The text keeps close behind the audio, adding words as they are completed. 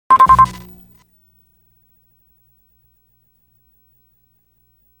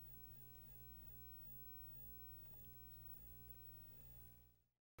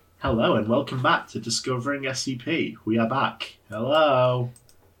Hello and welcome back to Discovering SCP. We are back. Hello.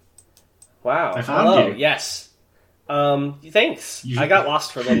 Wow. I found Hello. you. Yes. Thanks. I got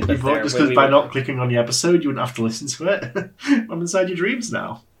lost for a little bit You thought there. just because by not clicking on the episode you wouldn't have to listen to it? I'm inside your dreams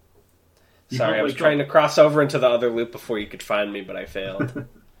now. Sorry, I was trying to cross over into the other loop before you could find me, but I failed.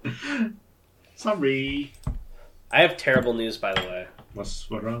 Sorry. I have terrible news, by the way.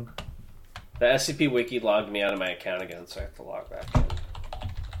 What's wrong? The SCP Wiki logged me out of my account again, so I have to log back in.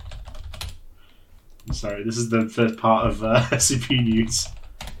 Sorry, this is the first part of SCP news.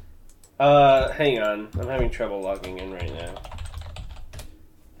 Hang on. I'm having trouble logging in right now.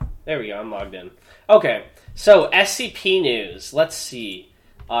 There we go, I'm logged in. Okay, so SCP news. Let's see.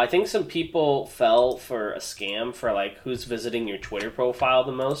 I think some people fell for a scam for, like, who's visiting your Twitter profile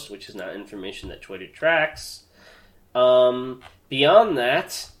the most, which is not information that Twitter tracks. Beyond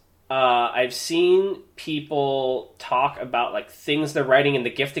that, I've seen people talk about, like, things they're writing in the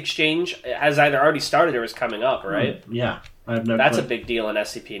gift exchange. It has either already started or is coming up, right? Yeah, I have no That's clue. a big deal in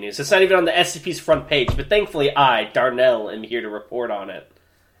SCP news. It's not even on the SCP's front page, but thankfully I, Darnell, am here to report on it.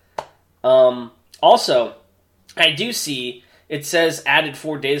 Also, I do see, it says, added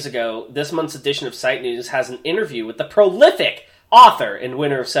 4 days ago, this month's edition of Site News has an interview with the prolific author and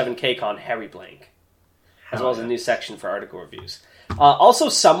winner of 7KCon, Harry Blank, as well as a new section for article reviews. Also,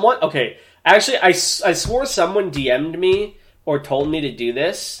 someone... Okay, actually, I swore someone DM'd me or told me to do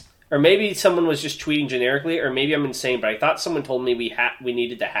this, or maybe someone was just tweeting generically, or maybe I'm insane, but I thought someone told me we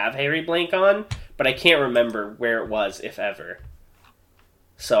needed to have Harry Blank on, but I can't remember where it was, if ever.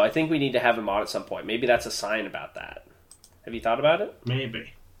 So I think we need to have him on at some point. Maybe that's a sign about that. Have you thought about it?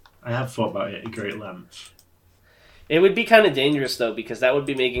 Maybe. I have thought about it at great length. It would be kind of dangerous, though, because that would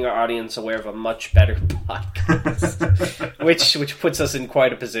be making our audience aware of a much better podcast, which puts us in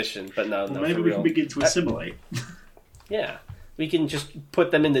quite a position. But no, maybe for we real. can begin to assimilate. Yeah, we can just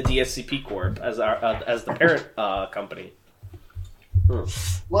put them in the DSCP Corp as the parent company.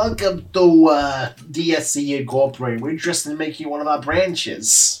 Welcome to DSC Incorporated. We're interested in making you one of our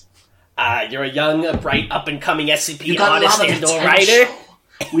branches. You're a young, bright, up-and-coming SCP You got a honest lot of and/or potential. writer.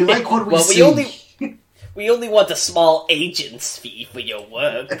 We like what we Well, see. we only want a small agent's fee for your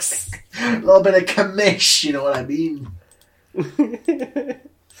works. A little bit of commish, you know what I mean?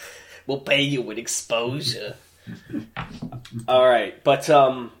 We'll pay you with exposure. Alright, but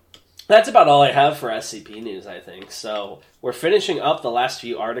that's about all I have for SCP news, I think. So, we're finishing up the last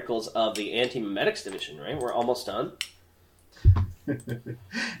few articles of the Anti-Memetics Division, right? We're almost done.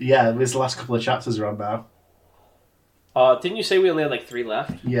 Yeah, there's the last couple of chapters around now. Didn't you say we only had like 3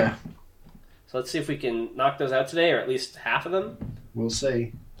 left? Yeah, So let's see if we can knock those out today, or at least half of them. we'll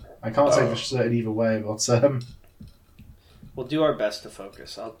see. I can't say for certain either way, but We'll do our best to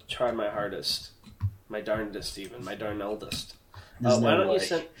focus. I'll try my hardest. My darndest, even. My darn eldest. there's Why no don't way. you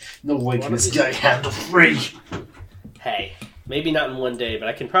send... No way Why can don't this you- guy handle 3. Hey, maybe not in one day, but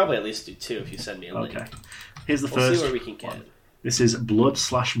I can probably at least do 2 if you send me a link. Okay. Here's the We'll first see where we can get. one. This is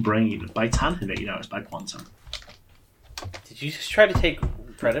Blood/Brain by Tanhimate. You know, it's by Quantum. Did you just try to take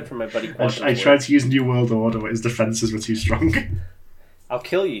credit from my buddy Quantum? I tried to use New World Order, but his defenses were too strong. I'll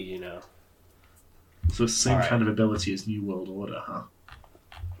kill you, you know. So it's the same Alright. kind of ability as New World Order, huh?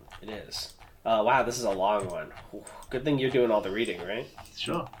 It is. Wow, this is a long one. Good thing you're doing all the reading, right?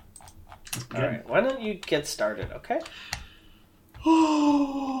 Sure. Let's begin. Alright, why don't you get started, okay?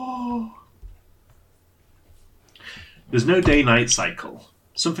 There's no day-night cycle.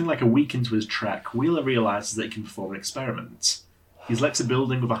 Something like a week into his trek, Wheeler realises that he can perform an experiment. He selects a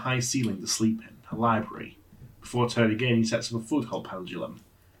building with a high ceiling to sleep in, a library. Before turning in, he sets up a food hole pendulum.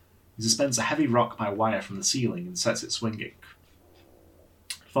 He suspends a heavy rock by wire from the ceiling and sets it swinging.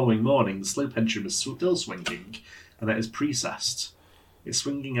 The following morning, the slow pendulum is still swinging, and it is precessed. It's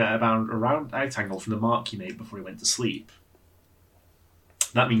swinging at about a round right angle from the mark he made before he went to sleep.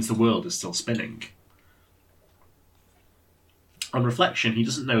 That means the world is still spinning. On reflection, he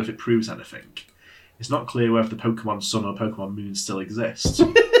doesn't know if it proves anything. It's not clear whether the Pokemon Sun or Pokemon Moon still exist,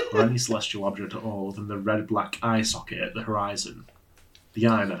 or any celestial object at all than the red-black eye socket at the horizon. The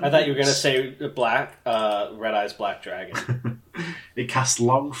eye never I thought you were going to moves. say Red Eyes Black Dragon. It casts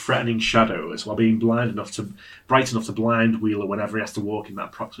long, threatening shadows while being bright enough to blind Wheeler whenever he has to walk in that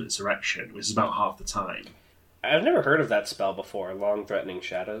approximate direction, which is about half the time. I've never heard of that spell before, Long Threatening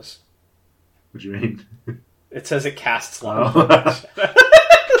Shadows. What do you mean? It says it casts long. Oh.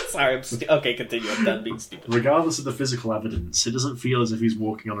 Sorry, okay, continue. I'm done being stupid. Regardless of the physical evidence, it doesn't feel as if he's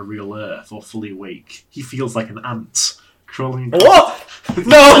walking on a real Earth or fully awake. He feels like an ant, Crawling Whoa! Send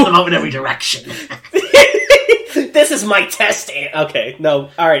No! them out in every direction. This is my testing. Okay, no.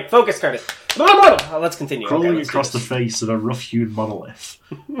 All right, focus, Curtis. Let's continue. Crawling let's do across the this. face of a rough-hewn monolith,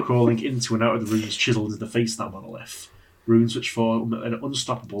 crawling into and out of the runes chiselled into the face of that monolith, runes which form an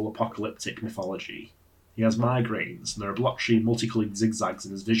unstoppable apocalyptic mythology. He has migraines, and there are blotchy, multicoloured zigzags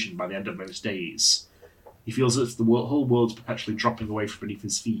in his vision by the end of most days. He feels as if the whole world's perpetually dropping away from beneath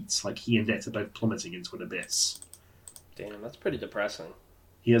his feet, like he and it are both plummeting into an abyss. Damn, that's pretty depressing.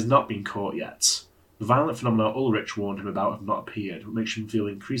 He has not been caught yet. The violent phenomena Ulrich warned him about have not appeared, which makes him feel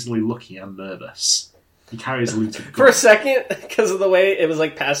increasingly lucky and nervous. He carries a looted gun. For a second, because of the way it was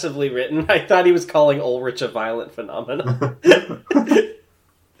like passively written, I thought he was calling Ulrich a violent phenomenon.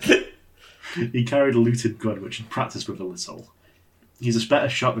 He carried a looted gun, which he'd practiced with a little. He's a better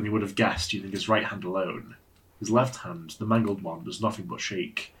shot than he would have guessed using his right hand alone. His left hand, the mangled one, does nothing but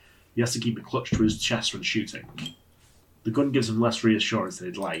shake. He has to keep it clutched to his chest when shooting. The gun gives him less reassurance than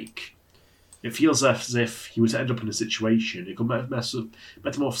he'd like. It feels as if he were to end up in a situation it could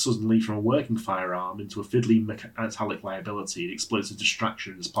metamorph suddenly from a working firearm into a fiddly metallic liability and explodes a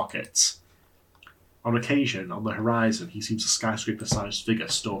distraction in his pocket. On occasion, on the horizon, he sees a skyscraper-sized figure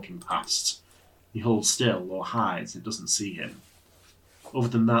stalking past. He holds still or hides and it doesn't see him. Other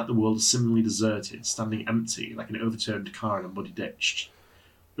than that, the world is similarly deserted, standing empty like an overturned car in a muddy ditch.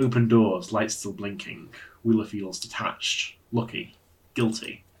 Open doors, lights still blinking. Wheeler feels detached, lucky,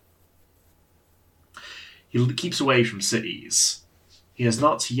 guilty. He keeps away from cities. He has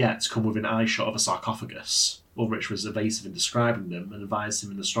not yet come within eyeshot of a sarcophagus. Ulrich was evasive in describing them and advised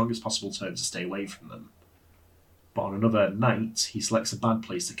him in the strongest possible terms to stay away from them. But on another night, he selects a bad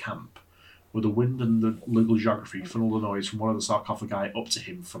place to camp, where the wind and the local geography funnel the noise from one of the sarcophagi up to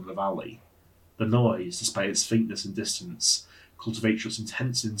him from the valley. The noise, despite its faintness and distance, cultivates such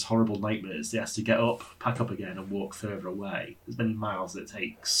intense and horrible nightmares that he has to get up, pack up again, and walk further away, as many miles as it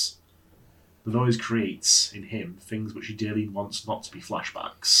takes. The noise creates, in him, things which he dearly wants not to be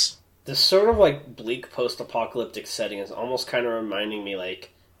flashbacks. This sort of like bleak post-apocalyptic setting is almost kind of reminding me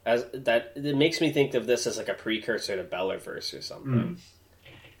like as that it makes me think of this as like a precursor to Bellerverse or something.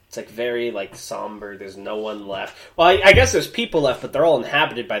 It's like very like somber. There's no one left. Well, I guess there's people left, but they're all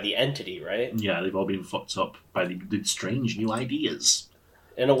inhabited by the entity, right? Yeah, they've all been fucked up by the strange new ideas.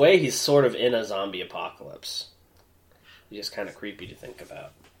 In a way, he's sort of in a zombie apocalypse. It's just kind of creepy to think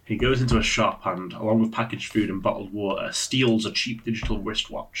about. He goes into a shop and, along with packaged food and bottled water, steals a cheap digital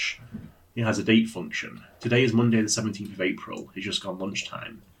wristwatch. It has a date function. Today is Monday the 17th of April. It's just gone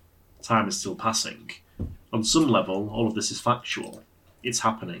lunchtime. Time is still passing. On some level, all of this is factual. It's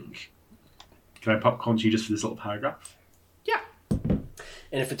happening. Can I popcorn to you just for this little paragraph? Yeah. And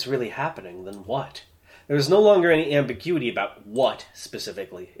if it's really happening, then what? There is no longer any ambiguity about what,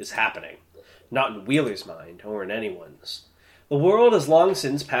 specifically, is happening. Not in Wheeler's mind, or in anyone's. The world has long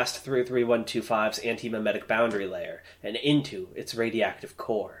since passed through 3125's anti-mimetic boundary layer and into its radioactive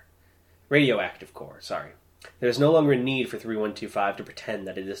core. There is no longer a need for 3125 to pretend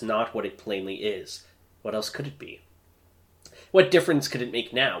that it is not what it plainly is. What else could it be? What difference could it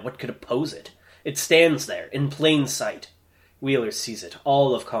make now? What could oppose it? It stands there, in plain sight. Wheeler sees it.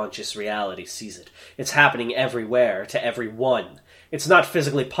 All of conscious reality sees it. It's happening everywhere, to everyone. It's not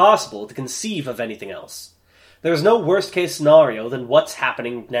physically possible to conceive of anything else. There's no worst-case scenario than what's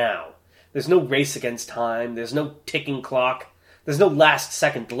happening now. There's no race against time. There's no ticking clock. There's no last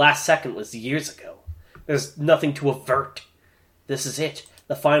second. The last second was years ago. There's nothing to avert. This is it.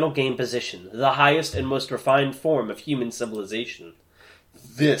 The final game position. The highest and most refined form of human civilization.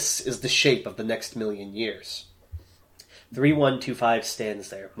 This is the shape of the next million years. 3125 stands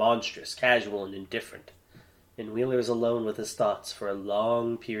there, monstrous, casual, and indifferent. And Wheeler is alone with his thoughts for a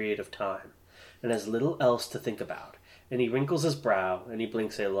long period of time, and has little else to think about, and he wrinkles his brow, and he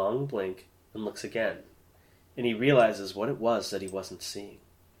blinks a long blink, and looks again, and he realizes what it was that he wasn't seeing.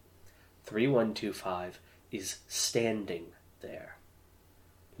 3125 is standing there,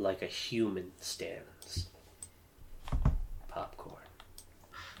 like a human stands. Popcorn.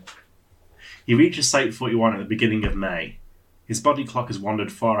 He reaches Site 41 at the beginning of May. His body clock has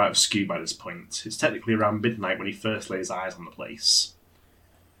wandered far out of skew by this point. It's technically around midnight when he first lays eyes on the place.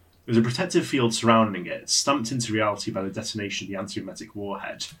 There's a protective field surrounding it, stamped into reality by the detonation of the anti-mimetic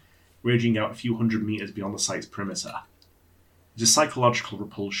warhead, raging out a few hundred metres beyond the site's perimeter. It's a psychological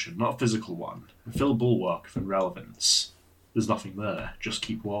repulsion, not a physical one, a Phil Bulwark of irrelevance. There's nothing there, just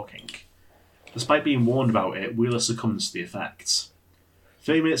keep walking. Despite being warned about it, Wheeler succumbs to the effects.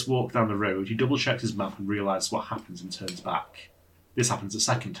 30 minutes walk down the road, he double-checks his map and realises what happens and turns back. This happens a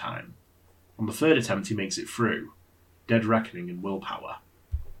second time. On the third attempt he makes it through. Dead reckoning and willpower.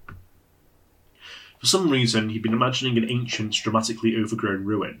 For some reason, he'd been imagining an ancient, dramatically overgrown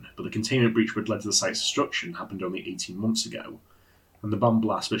ruin, but the containment breach which led to the site's destruction happened only 18 months ago, and the bomb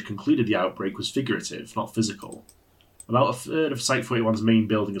blast which concluded the outbreak was figurative, not physical. About a third of Site 41's main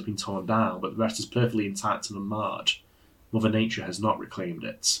building has been torn down, but the rest is perfectly intact and unmarred. Mother Nature has not reclaimed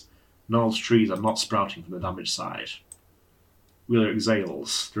it. Gnarled trees are not sprouting from the damaged side. Wheeler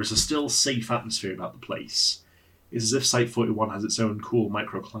exhales. There is a still, safe atmosphere about the place. It's as if Site 41 has its own cool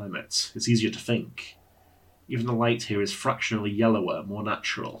microclimate. It's easier to think. Even the light here is fractionally yellower, more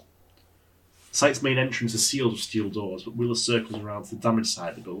natural. The site's main entrance is sealed with steel doors, but Wheeler circles around to the damaged side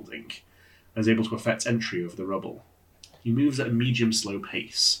of the building and is able to effect entry over the rubble. He moves at a medium-slow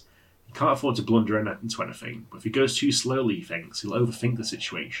pace. He can't afford to blunder into anything, but if he goes too slowly, he thinks, he'll overthink the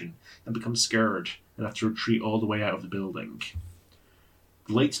situation and become scared and have to retreat all the way out of the building.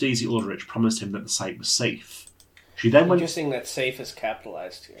 The late Daisy Ulrich promised him that the site was safe. Interesting that safe is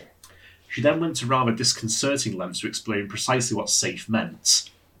capitalized here. She then went to rather disconcerting lengths to explain precisely what safe meant.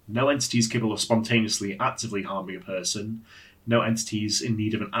 No entities capable of spontaneously, actively harming a person. No entities in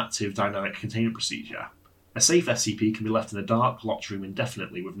need of an active, dynamic containment procedure. A safe SCP can be left in a dark, locked room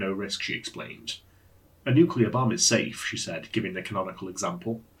indefinitely with no risk, she explained. A nuclear bomb is safe, she said, giving the canonical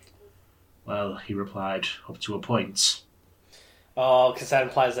example. Well, he replied, up to a point. Oh, because that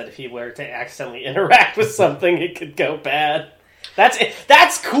implies that if he were to accidentally interact with something, it could go bad.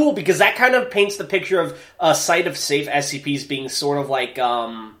 That's cool, because that kind of paints the picture of a site of safe SCPs being sort of like,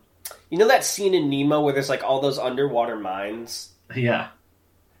 you know that scene in Nemo where there's like all those underwater mines? Yeah.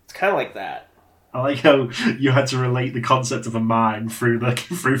 It's kind of like that. I like how you had to relate the concept of a mine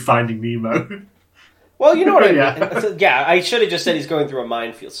through Finding Nemo. Well, you know what I mean. Yeah. Yeah, I should have just said he's going through a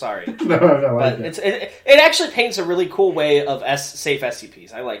minefield. Sorry. No, but it actually paints a really cool way of safe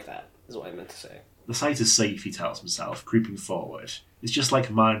SCPs. I like that, is what I meant to say. The site is safe, he tells himself, creeping forward. It's just like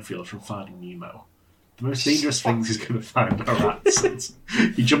a minefield from Finding Nemo. The most dangerous things he's going to find are rats.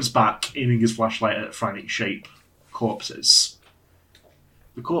 He jumps back, aiming his flashlight at a frightening shape. Corpses.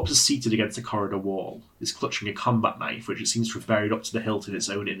 The corpse is seated against a corridor wall, is clutching a combat knife which it seems to have buried up to the hilt in its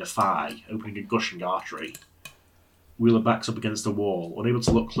own inner thigh, opening a gushing artery. Wheeler backs up against the wall, unable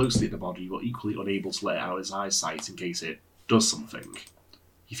to look closely at the body, but equally unable to let it out his eyesight in case it does something.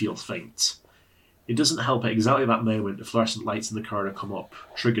 He feels faint. It doesn't help at exactly that moment the fluorescent lights in the corridor come up,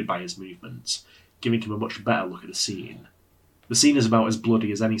 triggered by his movement, giving him a much better look at the scene. The scene is about as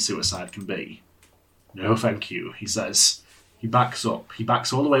bloody as any suicide can be. No, thank you, he says. He backs up. He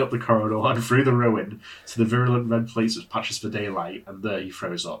backs all the way up the corridor and through the ruin to the virulent red place which patches for daylight, and there he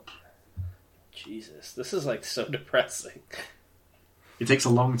throws up. Jesus, this is like so depressing. It takes a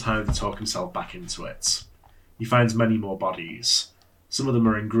long time to talk himself back into it. He finds many more bodies. Some of them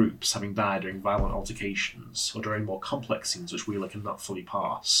are in groups, having died during violent altercations, or during more complex scenes which Wheeler cannot fully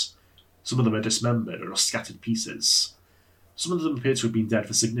parse. Some of them are dismembered or are scattered pieces. Some of them appear to have been dead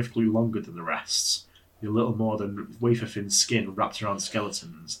for significantly longer than the rest. A little more than wafer-thin skin wrapped around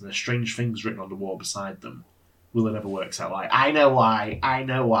skeletons, and there's strange things written on the wall beside them. Wheeler never works out why. I know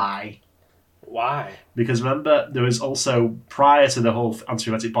why. Why? Because remember, there was also, prior to the whole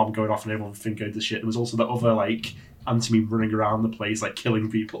anti-emetic bomb going off and everyone thinking this shit, there was also the other, anti-meme running around the place,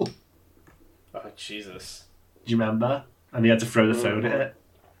 killing people. Oh, Jesus. Do you remember? And he had to throw the phone at it.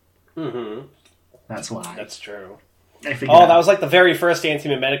 Mm-hmm. That's why. That's true. I think that was the very first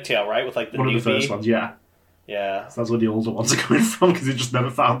anti-memetic tale, right? With the one newbie? of the first ones, yeah. Yeah. So that's where the older ones are coming from, because he just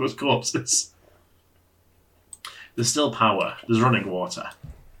never found those corpses. There's still power. There's running water.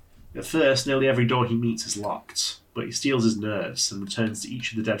 At first, nearly every door he meets is locked, but he steals his nerves and returns to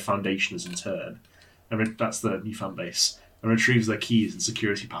each of the dead foundationers in turn. And that's the new fan base. And retrieves their keys and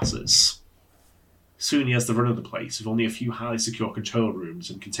security passes. Soon he has the run of the place, with only a few highly secure control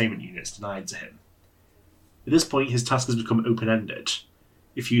rooms and containment units denied to him. At this point, his task has become open-ended.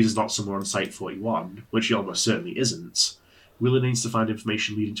 If Hughes is not somewhere on Site 41, which he almost certainly isn't, Wheeler needs to find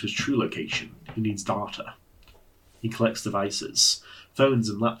information leading to his true location. He needs data. He collects devices. Phones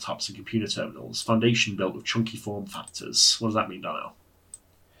and laptops and computer terminals. Foundation built with chunky form factors. What does that mean, Dano?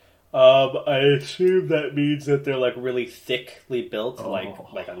 I assume that means that they're really thickly built,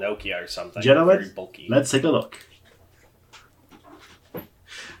 like a Nokia or something. Gentlemen, very bulky. Let's take a look.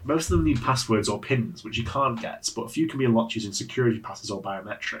 Most of them need passwords or pins, which you can't get, but a few can be unlocked using security passes or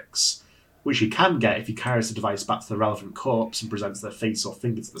biometrics, which you can get if he carries the device back to the relevant corpse and presents their face or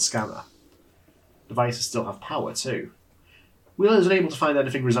finger to the scanner. Devices still have power, too. Wheeler isn't able to find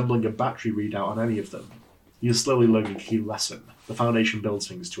anything resembling a battery readout on any of them. He is slowly learning a key lesson. The Foundation builds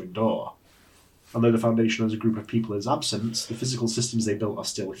things to endure. And though the Foundation as a group of people is absent, the physical systems they built are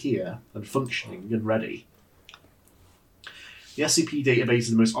still here, and functioning, and ready. The SCP database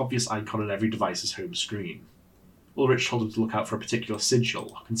is the most obvious icon on every device's home screen. Ulrich told him to look out for a particular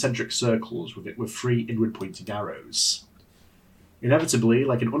sigil, concentric circles with 3 inward-pointing arrows. Inevitably,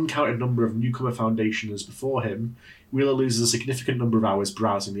 like an uncounted number of newcomer Foundationers before him, Wheeler loses a significant number of hours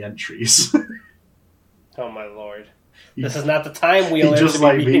browsing the entries. Oh my lord. This is not the time, Wheeler. Just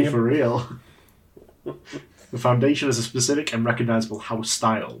like me, for real. The Foundation has a specific and recognisable house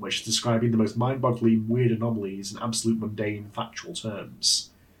style, which is describing the most mind-boggling weird anomalies in absolute mundane factual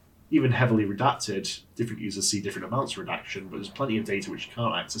terms. Even heavily redacted, different users see different amounts of redaction, but there's plenty of data which you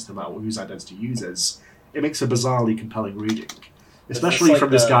can't access no matter whose identity uses. It makes a bizarrely compelling reading. Especially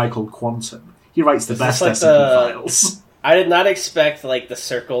from this guy called Quantum. He writes the best SCP files. I did not expect like a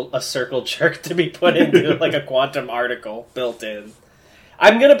circle jerk to be put into like a Quantum article built in.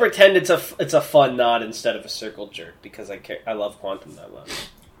 I'm gonna pretend it's a fun nod instead of a circle jerk because I love Quantum that much.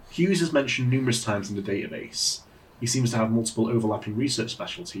 Hughes is mentioned numerous times in the database. He seems to have multiple overlapping research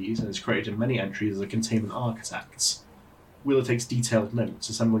specialties and is credited in many entries as a containment architect. Wheeler takes detailed notes,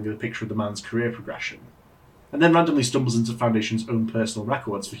 assembling a picture of the man's career progression, and then randomly stumbles into the Foundation's own personal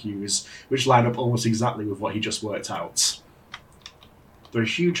records for Hughes, which line up almost exactly with what he just worked out. There are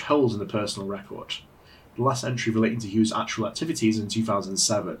huge holes in the personal record. The last entry relating to Hughes' actual activities in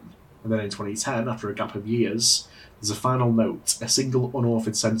 2007, and then in 2010, after a gap of years, there's a final note, a single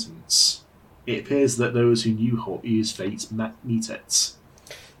unauthored sentence. It appears that those who knew Hughes' fate meet it.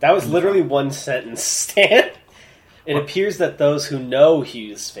 That was literally one sentence, Stan. It appears that those who know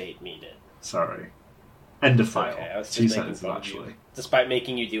Hughes' fate meet it. Sorry. End of file. Okay, I was just 2 making sentences, fun of actually. you, despite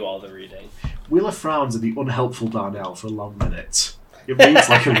making you do all the reading. Wheeler frowns at the unhelpful Darnell for a long minute. It reads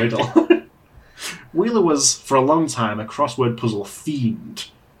like a riddle. Wheeler was, for a long time, a crossword puzzle fiend,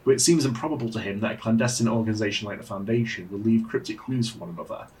 but it seems improbable to him that a clandestine organisation like the Foundation will leave cryptic clues for one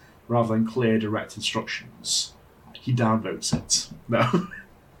another, rather than clear, direct instructions. He downvotes it. No.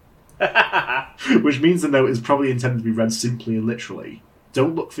 Which means the note is probably intended to be read simply and literally.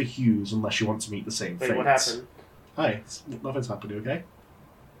 Don't look for Hughes unless you want to meet the same fate. Wait, what happened? Hi, nothing's happening, okay?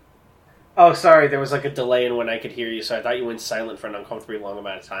 Oh, sorry, there was like a delay in when I could hear you, so I thought you went silent for an uncomfortably long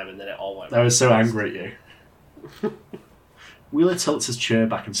amount of time, and then it all went... I was so angry at you. Wheeler tilts his chair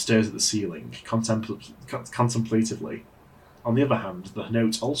back and stares at the ceiling, contemplatively. On the other hand, the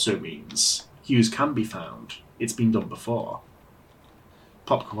note also means Hughes can be found. It's been done before.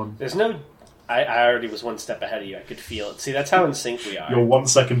 Popcorn. There's no... I already was one step ahead of you. I could feel it. See, that's how in sync we are. Your 1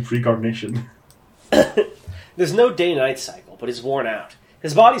 second precognition. There's no day-night cycle, but he's worn out.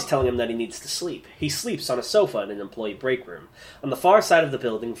 His body's telling him that he needs to sleep. He sleeps on a sofa in an employee break room, on the far side of the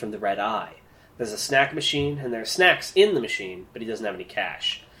building from the Red Eye. There's a snack machine, and there are snacks in the machine, but he doesn't have any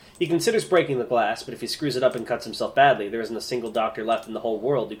cash. He considers breaking the glass, but if he screws it up and cuts himself badly, there isn't a single doctor left in the whole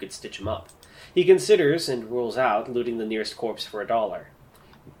world who could stitch him up. He considers, and rules out, looting the nearest corpse for $1.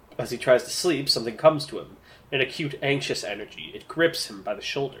 As he tries to sleep, something comes to him. An acute, anxious energy. It grips him by the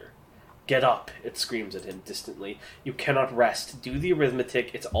shoulder. Get up, it screams at him distantly. You cannot rest. Do the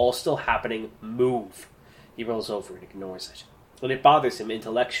arithmetic. It's all still happening. Move. He rolls over and ignores it. And it bothers him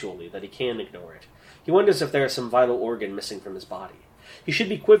intellectually that he can ignore it. He wonders if there is some vital organ missing from his body. He should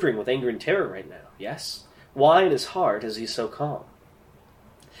be quivering with anger and terror right now, yes? Why in his heart is he so calm?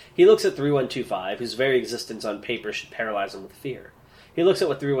 He looks at 3125, whose very existence on paper should paralyze him with fear. He looks at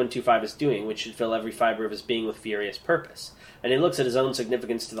what 3125 is doing, which should fill every fiber of his being with furious purpose. And he looks at his own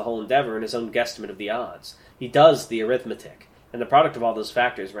significance to the whole endeavor and his own guesstimate of the odds. He does the arithmetic, and the product of all those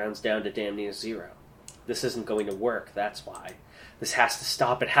factors rounds down to damn near 0. This isn't going to work, that's why. This has to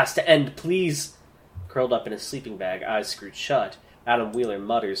stop, it has to end, please! Curled up in his sleeping bag, eyes screwed shut, Adam Wheeler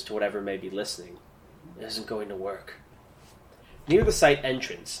mutters to whatever may be listening. It isn't going to work. Near the site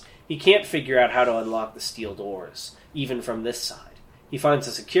entrance, he can't figure out how to unlock the steel doors, even from this side. He finds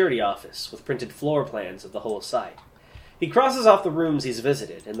a security office with printed floor plans of the whole site. He crosses off the rooms he's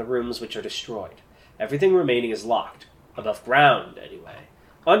visited and the rooms which are destroyed. Everything remaining is locked. Above ground, anyway.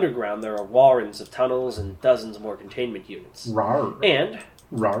 Underground, there are warrens of tunnels and dozens more containment units. And...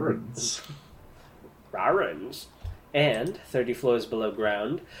 Rarens. And, 30 floors below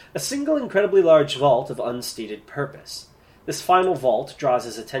ground, a single incredibly large vault of unstated purpose. This final vault draws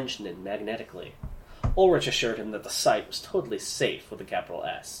his attention in magnetically. Ulrich assured him that the site was totally safe with a capital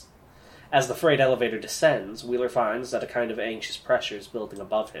S. As the freight elevator descends, Wheeler finds that a kind of anxious pressure is building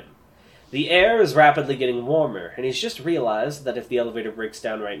above him. The air is rapidly getting warmer, and he's just realized that if the elevator breaks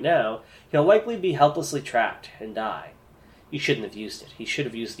down right now, he'll likely be helplessly trapped and die. He shouldn't have used it. He should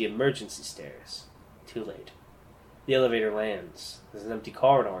have used the emergency stairs. Too late. The elevator lands. There's an empty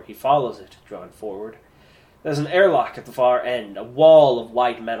corridor. He follows it, drawn forward. There's an airlock at the far end, a wall of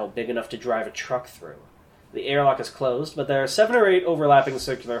white metal big enough to drive a truck through. The airlock is closed, but there are 7 or 8 overlapping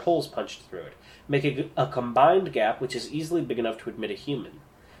circular holes punched through it, making a combined gap which is easily big enough to admit a human.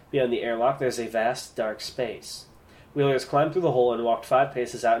 Beyond the airlock, there's a vast, dark space. Wheeler has climbed through the hole and walked 5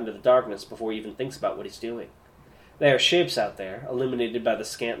 paces out into the darkness before he even thinks about what he's doing. There are shapes out there, illuminated by the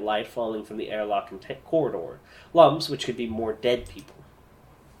scant light falling from the airlock and corridor, lumps which could be more dead people.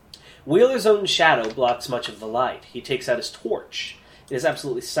 Wheeler's own shadow blocks much of the light. He takes out his torch. It is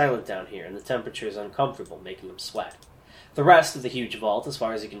absolutely silent down here, and the temperature is uncomfortable, making him sweat. The rest of the huge vault, as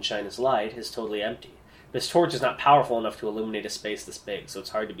far as he can shine his light, is totally empty. But his torch is not powerful enough to illuminate a space this big, so it's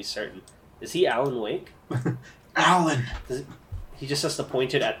hard to be certain. Is he Alan Wake? Alan! He just has to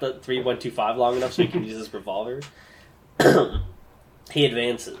point it at the 3125 long enough so he can use his revolver? He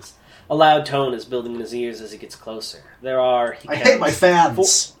advances. A loud tone is building in his ears as he gets closer. I hate my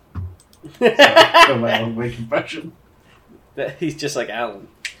fans! Sorry, my Alan Wake impression. He's just like Alan.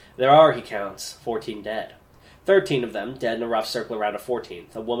 There are, he counts, 14 dead. 13 of them dead in a rough circle around a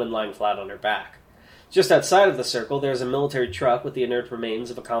 14th, a woman lying flat on her back. Just outside of the circle, there is a military truck with the inert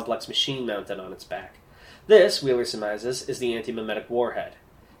remains of a complex machine mounted on its back. This, Wheeler surmises, is the anti-mimetic warhead.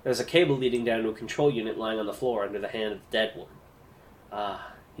 There's a cable leading down to a control unit lying on the floor under the hand of the dead woman.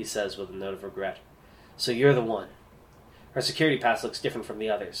 Ah, he says with a note of regret. So you're the one. Her security pass looks different from the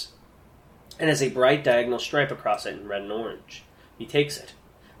others, and has a bright diagonal stripe across it in red and orange. He takes it.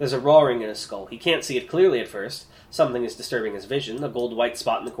 There's a roaring in his skull. He can't see it clearly at first. Something is disturbing his vision, a gold-white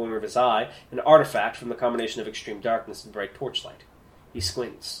spot in the corner of his eye, an artifact from the combination of extreme darkness and bright torchlight. He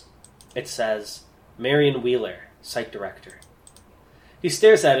squints. It says, Marion Wheeler, Site Director. He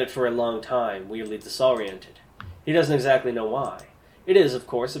stares at it for a long time, weirdly disoriented. He doesn't exactly know why. It is, of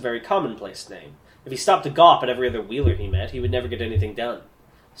course, a very commonplace name. If he stopped to gawp at every other Wheeler he met, he would never get anything done.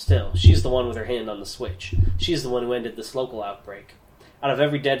 Still, she's the one with her hand on the switch. She's the one who ended this local outbreak. Out of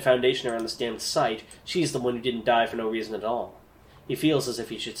every dead Foundation around this damned site, she's the one who didn't die for no reason at all. He feels as if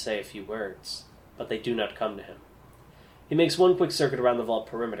he should say a few words, but they do not come to him. He makes one quick circuit around the vault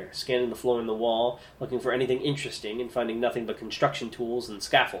perimeter, scanning the floor and the wall, looking for anything interesting and finding nothing but construction tools and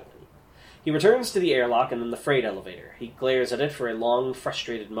scaffolding. He returns to the airlock and then the freight elevator. He glares at it for a long,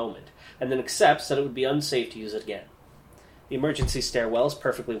 frustrated moment, and then accepts that it would be unsafe to use it again. The emergency stairwell is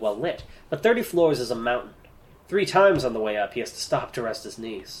perfectly well lit, but 30 floors is a mountain. 3 times on the way up, he has to stop to rest his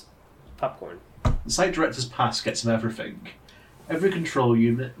knees. Popcorn. The site director's pass gets him everything. Every control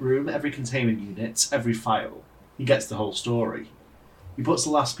unit room, every containment unit, every file. He gets the whole story. He puts the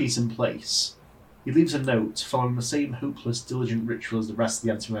last piece in place. He leaves a note, following the same hopeless, diligent ritual as the rest of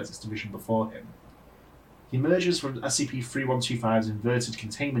the Antimetics division before him. He emerges from SCP-3125's inverted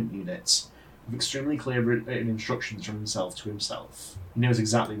containment unit with extremely clear written instructions from himself to himself. He knows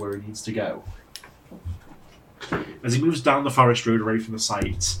exactly where he needs to go. As he moves down the forest road away from the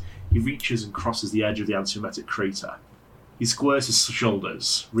site, he reaches and crosses the edge of the antimetic crater. He squares his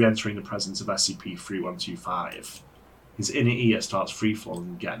shoulders, re-entering the presence of SCP-3125. His inner ear starts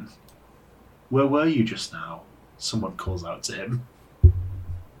free-falling again. Where were you just now? Someone calls out to him.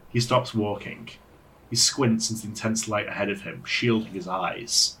 He stops walking. He squints into the intense light ahead of him, shielding his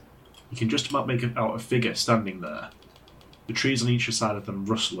eyes. He can just about make out a figure standing there. The trees on each side of them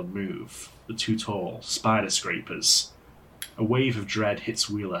rustle and move. The 2 tall, spider scrapers. A wave of dread hits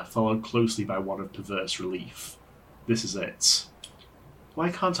Wheeler, followed closely by one of perverse relief. This is it.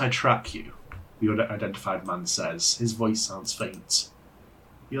 Why can't I track you? The unidentified man says. His voice sounds faint.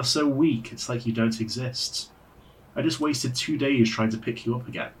 You're so weak, it's like you don't exist. I just wasted 2 days trying to pick you up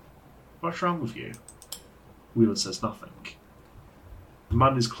again. What's wrong with you? Wheeler says nothing. The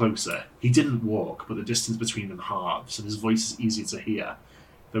man is closer. He didn't walk, but the distance between them halves, and his voice is easier to hear,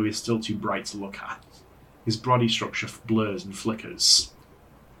 though he is still too bright to look at. His body structure blurs and flickers.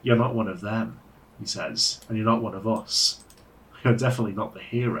 You're not one of them, he says, and you're not one of us. You're definitely not the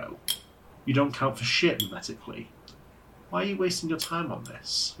hero. You don't count for shit mimetically. Why are you wasting your time on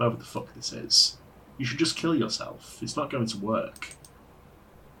this, whatever the fuck this is? You should just kill yourself. It's not going to work.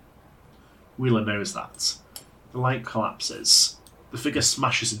 Wheeler knows that. The light collapses. The figure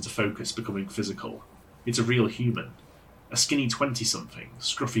smashes into focus, becoming physical. It's a real human. A skinny 20-something,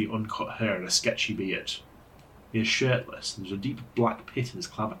 scruffy uncut hair and a sketchy beard. He is shirtless, and there's a deep black pit in his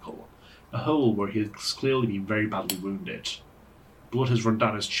clavicle, a hole where he has clearly been very badly wounded. Blood has run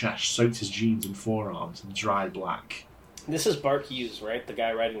down his chest, soaked his jeans and forearms, and dried black. This is Bart Hughes, right? The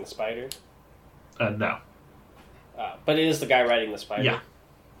guy riding the spider? No. But it is the guy riding the spider? Yeah.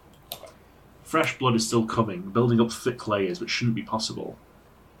 Okay. Fresh blood is still coming, building up thick layers which shouldn't be possible.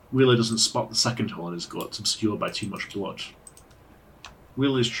 Wheeler doesn't spot the second hole in his gut, obscured by too much blood.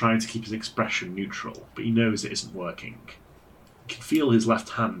 Wheeler is trying to keep his expression neutral, but he knows it isn't working. He can feel his left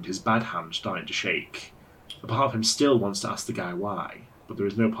hand, his bad hand, starting to shake. A part of him still wants to ask the guy why, but there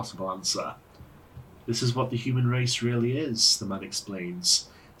is no possible answer. This is what the human race really is, the man explains,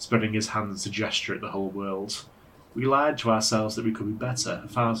 spreading his hands to gesture at the whole world. We lied to ourselves that we could be better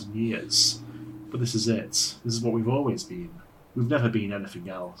 1,000 years. But this is it. This is what we've always been. We've never been anything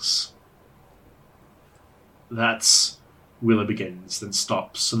else. That's... Wheeler begins, then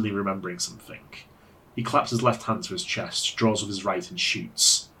stops, suddenly remembering something. He claps his left hand to his chest, draws with his right and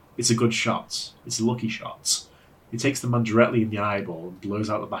shoots. It's a good shot. It's a lucky shot. He takes the man directly in the eyeball and blows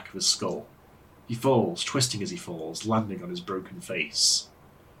out the back of his skull. He falls, twisting as he falls, landing on his broken face.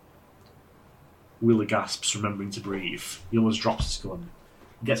 Wheeler gasps, remembering to breathe. He almost drops his gun.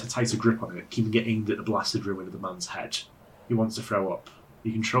 He gets a tighter grip on it, keeping it aimed at the blasted ruin of the man's head. He wants to throw up.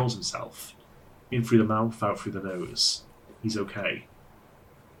 He controls himself. In through the mouth, out through the nose. He's okay.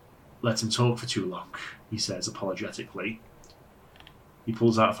 Let him talk for too long, he says apologetically. He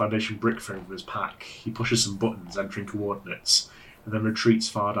pulls out a foundation brick frame from his pack. He pushes some buttons, entering coordinates, and then retreats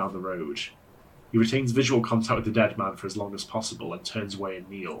far down the road. He retains visual contact with the dead man for as long as possible and turns away and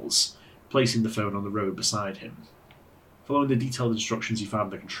kneels, placing the phone on the road beside him. Following the detailed instructions he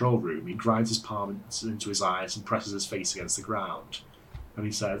found in the control room, he grinds his palm into his eyes and presses his face against the ground. And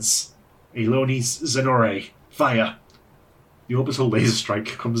he says, Elonis Zenore, fire! The orbital laser strike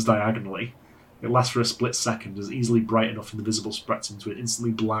comes diagonally. It lasts for a split second, is easily bright enough in the visible spectrum to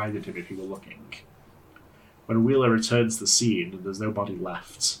instantly blinded him if he were looking. When Wheeler returns to the scene, there's no body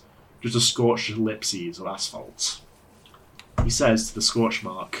left, just a scorched ellipses of asphalt. He says to the scorch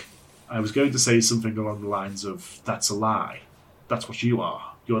mark, I was going to say something along the lines of, that's a lie. That's what you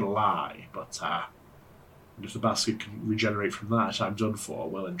are. You're the lie. But, and if the bastard can regenerate from that, I'm done for,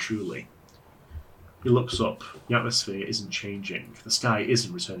 well and truly. He looks up. The atmosphere isn't changing. The sky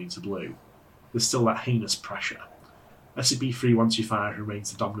isn't returning to blue. There's still that heinous pressure. SCP-3125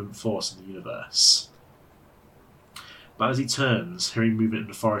 remains the dominant force in the universe. But as he turns, hearing movement in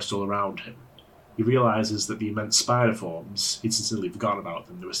the forest all around him, he realises that the immense spider forms, he'd sincerely forgotten about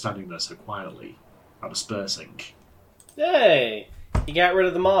them, they were standing there so quietly, are dispersing. Hey! You got rid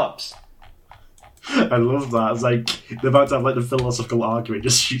of the mobs. I love that. It's like, they're about to have like the philosophical argument,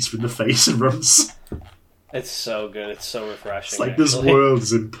 just shoots him in the face and runs. It's so good. It's so refreshing. It's like, this world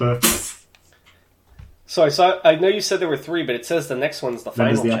is in purple. So I know you said there were 3, but it says the next one's the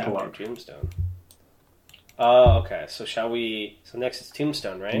final chapter, epilogue. Tombstone. Oh, okay. So shall we... So next it's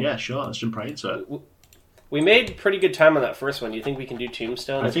Tombstone, right? Yeah, sure. Let's jump right into it. We made pretty good time on that first one. Do you think we can do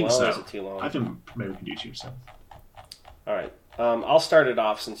Tombstone as well, or is it too long? I think maybe we can do Tombstone. Alright. I'll start it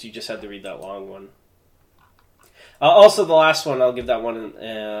off since you just had to read that long one. Also, the last one, I'll give that one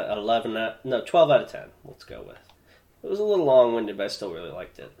an 12 out of 10. Let's go with. It was a little long-winded, but I still really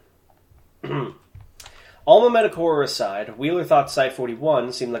liked it. All mimetic horror aside, Wheeler thought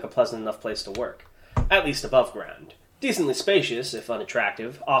Site-41 seemed like a pleasant enough place to work. At least above ground. Decently spacious, if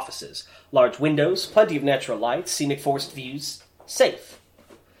unattractive, offices. Large windows, plenty of natural light, scenic forest views. Safe.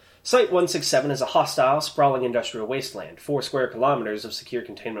 Site-167 is a hostile, sprawling industrial wasteland, 4 square kilometers of secure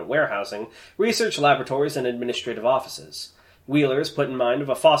containment warehousing, research laboratories, and administrative offices. Wheeler is put in mind of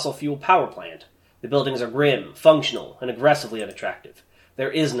a fossil fuel power plant. The buildings are grim, functional, and aggressively unattractive. There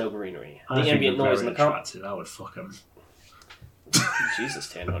is no greenery. The ambient noise in the complex. I would fuck him.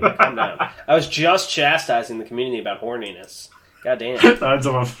 Jesus, Tandon, calm down. I was just chastising the community about horniness. God damn. That's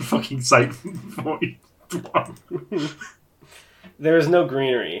on fucking Site-41. There is no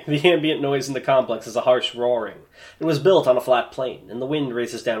greenery. The ambient noise in the complex is a harsh roaring. It was built on a flat plain, and the wind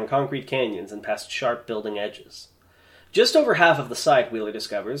races down concrete canyons and past sharp building edges. Just over half of the site, Wheeler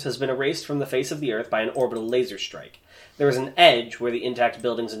discovers, has been erased from the face of the Earth by an orbital laser strike. There is an edge where the intact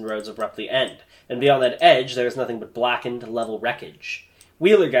buildings and roads abruptly end, and beyond that edge there is nothing but blackened, level wreckage.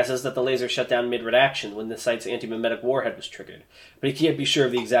 Wheeler guesses that the laser shut down mid-redaction when the site's anti-mimetic warhead was triggered, but he can't be sure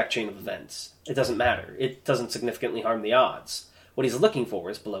of the exact chain of events. It doesn't matter. It doesn't significantly harm the odds. What he's looking for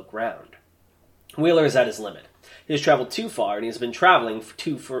is below ground. Wheeler is at his limit. He has traveled too far, and he's been traveling for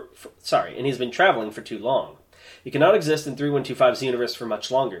too long. He cannot exist in 3125's universe for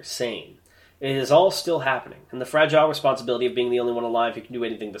much longer, sane. It is all still happening, and the fragile responsibility of being the only one alive who can do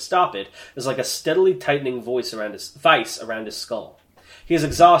anything to stop it is like a steadily tightening vice around his skull. He is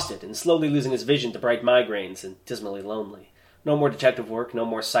exhausted and slowly losing his vision to bright migraines and dismally lonely. No more detective work, no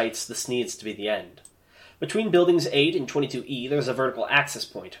more sights. This needs to be the end. Between buildings 8 and 22E, there is a vertical access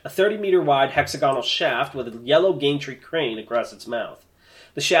point, a 30-meter-wide hexagonal shaft with a yellow gantry crane across its mouth.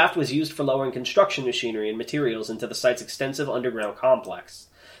 The shaft was used for lowering construction machinery and materials into the site's extensive underground complex.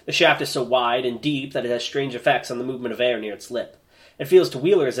 The shaft is so wide and deep that it has strange effects on the movement of air near its lip. It feels to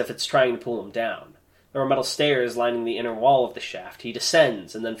Wheeler as if it's trying to pull him down. There are metal stairs lining the inner wall of the shaft. He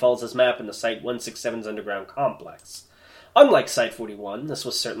descends, and then follows his map in the Site-167's underground complex. Unlike Site-41, this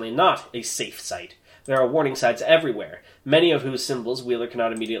was certainly not a safe site. There are warning signs everywhere, many of whose symbols Wheeler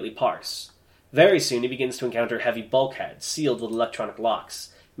cannot immediately parse. Very soon he begins to encounter heavy bulkheads, sealed with electronic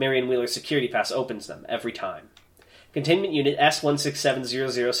locks. Marion Wheeler's security pass opens them, every time. Containment Unit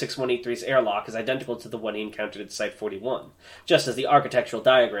S-167-006183's airlock is identical to the one he encountered at Site-41, just as the architectural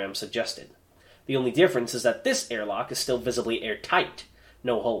diagram suggested. The only difference is that this airlock is still visibly airtight.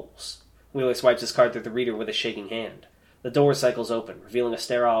 No holes. Wheeler swipes his card through the reader with a shaking hand. The door cycles open, revealing a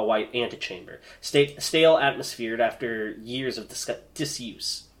sterile white antechamber, stale atmosphere after years of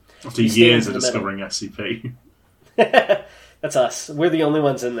disuse. After years of discovering SCP. That's us. We're the only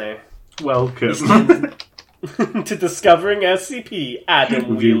ones in there. Welcome. To discovering SCP, Adam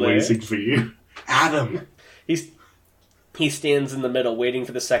We'll be Wheeler. waiting for you. Adam. He stands in the middle, waiting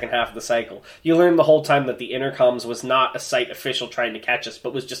for the second half of the cycle. You learn the whole time that the intercoms was not a site official trying to catch us,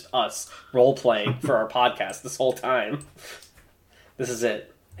 but was just us role-playing for our podcast this whole time. This is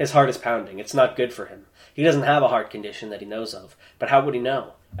it. His heart is pounding. It's not good for him. He doesn't have a heart condition that he knows of, but how would he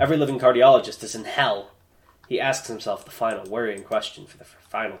know? Every living cardiologist is in hell. He asks himself the final worrying question for the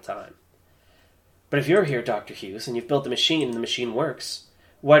final time. But if you're here, Dr. Hughes, and you've built the machine and the machine works,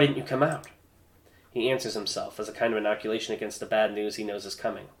 why didn't you come out? He answers himself as a kind of inoculation against the bad news he knows is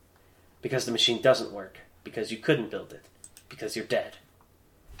coming. Because the machine doesn't work. Because you couldn't build it. Because you're dead.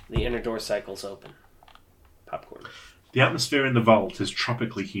 The inner door cycles open. Popcorn. The atmosphere in the vault is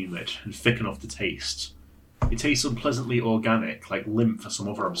tropically humid and thick enough to taste. It tastes unpleasantly organic, like lymph or some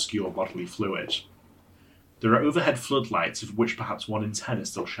other obscure bodily fluid. There are overhead floodlights, of which perhaps 1 in 10 is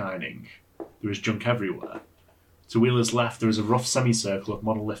still shining. There is junk everywhere. To Wheeler's left, there is a rough semicircle of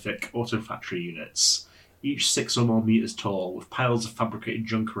monolithic auto-factory units, each 6 or more meters tall, with piles of fabricated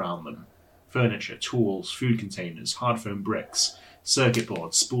junk around them. Furniture, tools, food containers, hard foam bricks, circuit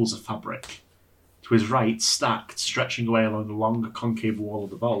boards, spools of fabric. To his right, stacked, stretching away along the long concave wall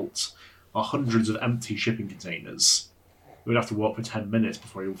of the vault, are hundreds of empty shipping containers. He would have to walk for 10 minutes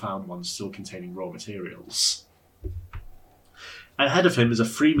before he found one still containing raw materials. Ahead of him is a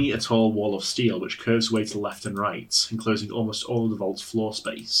 3-meter tall wall of steel which curves away to the left and right, enclosing almost all of the vault's floor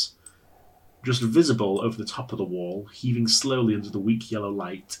space. Just visible over the top of the wall, heaving slowly under the weak yellow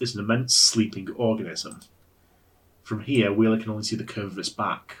light, is an immense sleeping organism. From here, Wheeler can only see the curve of its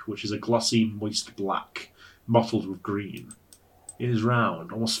back, which is a glossy, moist black, mottled with green. It is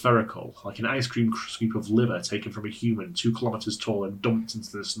round, almost spherical, like an ice cream scoop of liver taken from a human 2 kilometers tall and dumped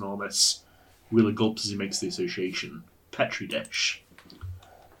into this enormous... Wheeler gulps as he makes the association. Petri dish.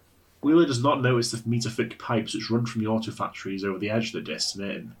 Wheeler does not notice the meter-thick pipes which run from the auto-factories over the edge of the disc and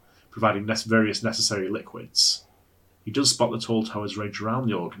in, providing various necessary liquids. He does spot the tall towers range around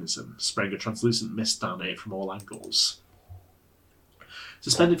the organism, spraying a translucent mist down it from all angles.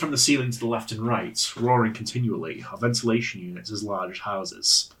 Suspended from the ceiling to the left and right, roaring continually, are ventilation units as large as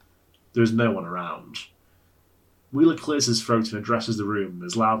houses. There is no one around. Wheeler clears his throat and addresses the room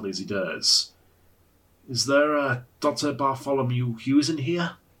as loudly as he dares. Is there a Dr. Bartholomew Hughes in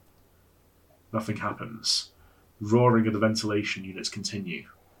here? Nothing happens. Roaring of the ventilation units continue.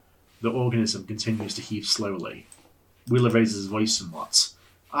 The organism continues to heave slowly. Wheeler raises his voice somewhat.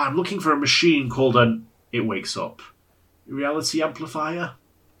 I'm looking for a machine called an... It wakes up. Reality amplifier?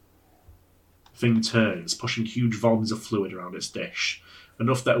 The thing turns, pushing huge volumes of fluid around its dish,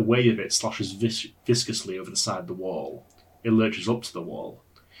 enough that a wave of it sloshes viscously over the side of the wall. It lurches up to the wall.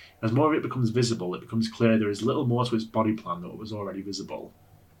 As more of it becomes visible, it becomes clear there is little more to its body plan than what was already visible.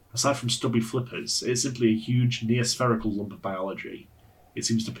 Aside from stubby flippers, it is simply a huge, near-spherical lump of biology. It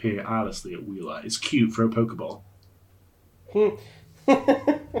seems to peer eyelessly at Wheeler. It's cute for a Pokeball.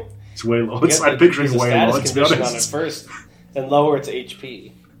 It's Wailord. I'm picturing Wailord, to be honest. On it first, and lower its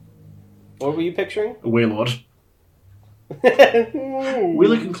HP. What were you picturing? A Wailord.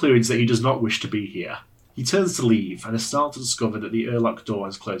 Wheeler concludes that he does not wish to be here. He turns to leave, and is startled to discover that the airlock door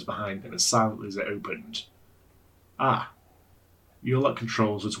has closed behind him as silently as it opened. Ah. The airlock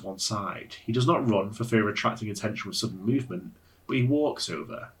controls are to one side. He does not run for fear of attracting attention with sudden movement, but he walks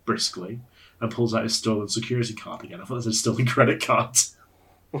over, briskly, and pulls out his stolen security card again. I thought that was a stolen credit card.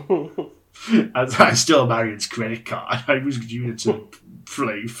 I stole Marion's credit card. I was using it to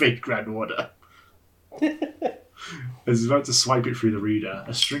play fake Grand Order. As he's about to swipe it through the reader,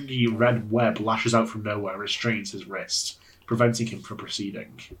 a stringy red web lashes out from nowhere and restrains his wrist, preventing him from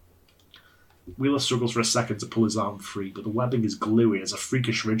proceeding. Wheeler struggles for a second to pull his arm free, but the webbing is gluey and has a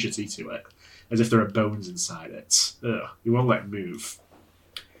freakish rigidity to it, as if there are bones inside it. Ugh, he won't let it move.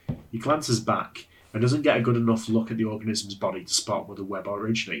 He glances back, and doesn't get a good enough look at the organism's body to spot where the web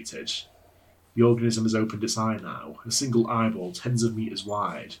originated. The organism has opened its eye now, a single eyeball tens of metres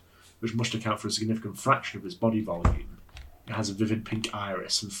wide, which must account for a significant fraction of its body volume. It has a vivid pink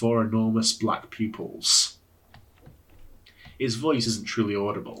iris and 4 enormous black pupils. Its voice isn't truly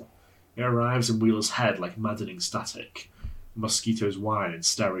audible. It arrives in Wheeler's head like maddening static. Mosquitoes whine in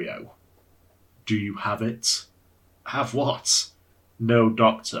stereo. Do you have it? Have what? No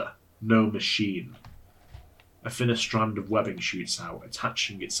doctor. No machine. A thinner strand of webbing shoots out,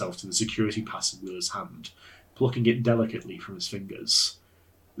 attaching itself to the security pass in Wheeler's hand, plucking it delicately from his fingers.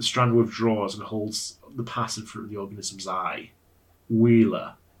 The strand withdraws and holds the pass in front of the organism's eye.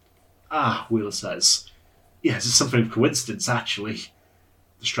 Wheeler. Ah, Wheeler says. Yes, it's something of coincidence, actually.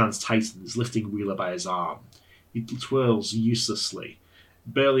 The strand tightens, lifting Wheeler by his arm. He twirls uselessly,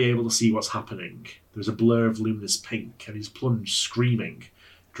 barely able to see what's happening. There's a blur of luminous pink, and he's plunged, screaming,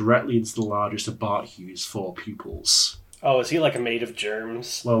 directly into the largest of Bart Hugh's 4 pupils. Oh, is he like made of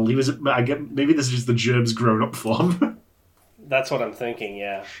germs? Well, maybe this is just the germs grown up form. That's what I'm thinking,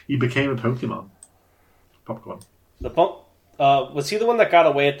 yeah. He became a Pokemon. Popcorn. Was he the one that got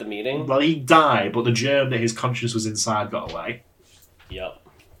away at the meeting? Well, he died, but the germ that his consciousness was inside got away. Yep.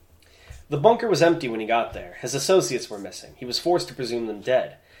 The bunker was empty when he got there. His associates were missing. He was forced to presume them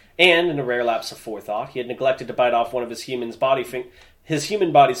dead. And, in a rare lapse of forethought, he had neglected to bite off one of his human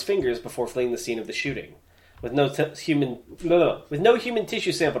body's fingers before fleeing the scene of the shooting. With no human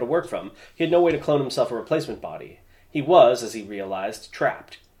tissue sample to work from, he had no way to clone himself a replacement body. He was, as he realized,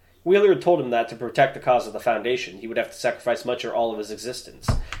 trapped. Wheeler had told him that to protect the cause of the Foundation, he would have to sacrifice much or all of his existence,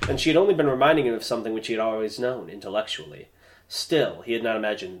 and she had only been reminding him of something which he had always known, intellectually. Still, he had not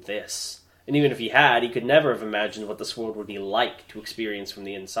imagined this. And even if he had, he could never have imagined what this world would be like to experience from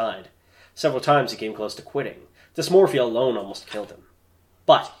the inside. Several times he came close to quitting. Dysmorphia alone almost killed him.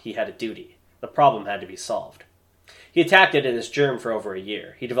 But he had a duty. The problem had to be solved. He attacked it in his germ for over a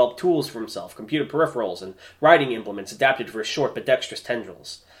year. He developed tools for himself, computer peripherals, and writing implements adapted for his short but dexterous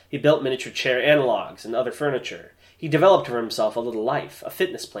tendrils. He built miniature chair analogs and other furniture. He developed for himself a little life, a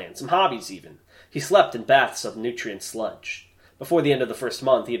fitness plan, some hobbies even. He slept in baths of nutrient sludge. Before the end of the first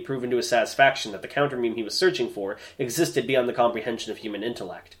month, he had proven to his satisfaction that the counter-meme he was searching for existed beyond the comprehension of human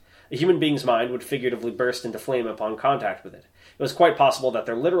intellect. A human being's mind would figuratively burst into flame upon contact with it. It was quite possible that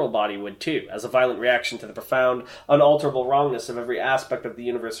their literal body would too, as a violent reaction to the profound, unalterable wrongness of every aspect of the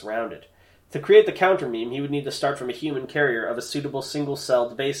universe around it. To create the counter-meme, he would need to start from a human carrier of a suitable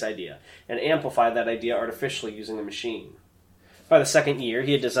single-celled base idea, and amplify that idea artificially using a machine. By the second year,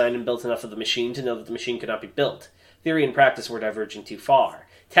 he had designed and built enough of the machine to know that the machine could not be built. Theory and practice were diverging too far.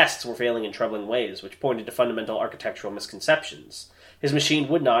 Tests were failing in troubling ways, which pointed to fundamental architectural misconceptions. His machine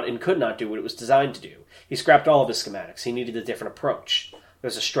would not and could not do what it was designed to do. He scrapped all of his schematics. He needed a different approach. There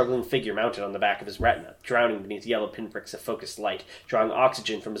was a struggling figure mounted on the back of his retina, drowning beneath yellow pinpricks of focused light, drawing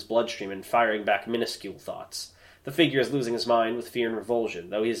oxygen from his bloodstream and firing back minuscule thoughts. The figure is losing his mind with fear and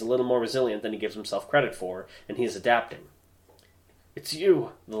revulsion, though he is a little more resilient than he gives himself credit for, and he is adapting. "It's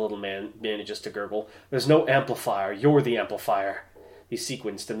you," the little man manages to gurgle. "There's no amplifier. You're the amplifier." He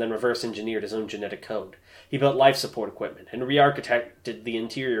sequenced and then reverse-engineered his own genetic code. He built life support equipment and re-architected the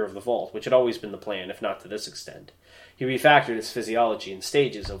interior of the vault, which had always been the plan, if not to this extent. He refactored his physiology in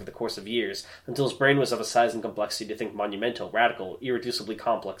stages over the course of years, until his brain was of a size and complexity to think monumental, radical, irreducibly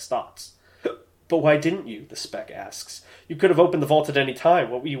complex thoughts. "But why didn't you?" the spec asks. "You could have opened the vault at any time.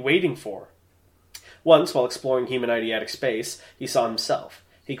 What were you waiting for?" Once, while exploring human ideatic space, he saw himself.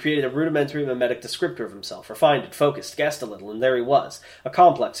 He created a rudimentary mimetic descriptor of himself, refined it, focused, guessed a little, and there he was, a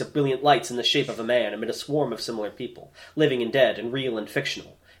complex of brilliant lights in the shape of a man amid a swarm of similar people, living and dead, and real and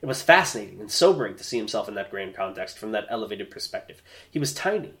fictional. It was fascinating and sobering to see himself in that grand context, from that elevated perspective. He was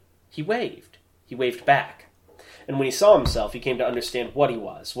tiny. He waved. He waved back. And when he saw himself, he came to understand what he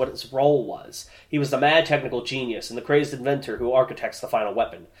was, what his role was. He was the mad technical genius and the crazed inventor who architects the final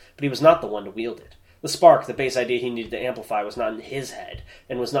weapon, but he was not the one to wield it. The spark, the base idea he needed to amplify, was not in his head,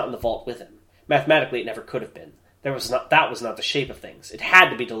 and was not in the vault with him. Mathematically, it never could have been. That was not the shape of things. It had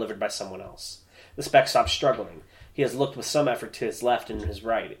to be delivered by someone else. The spec stopped struggling. He has looked with some effort to his left and his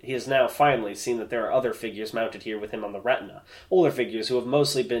right. He has now finally seen that there are other figures mounted here with him on the retina, older figures who have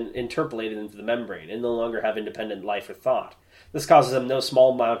mostly been interpolated into the membrane and no longer have independent life or thought. This causes him no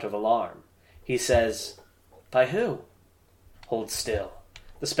small amount of alarm. He says, "By who?" "Hold still."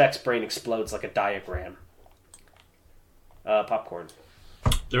 The spec's brain explodes like a diagram. Popcorn.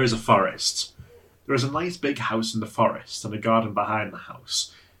 There is a forest. There is a nice big house in the forest and a garden behind the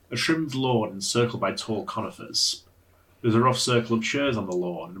house, a trimmed lawn encircled by tall conifers. There's a rough circle of chairs on the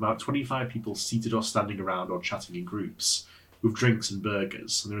lawn and about 25 people seated or standing around or chatting in groups, with drinks and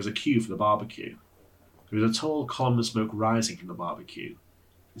burgers, and there is a queue for the barbecue. There is a tall column of smoke rising from the barbecue.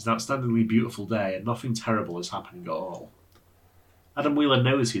 It's an outstandingly beautiful day, and nothing terrible is happening at all. Adam Wheeler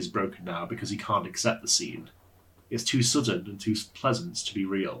knows he's broken now because he can't accept the scene. It's too sudden and too pleasant to be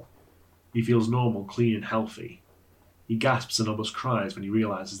real. He feels normal, clean and healthy. He gasps and almost cries when he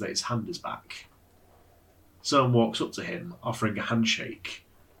realises that his hand is back. Someone walks up to him, offering a handshake.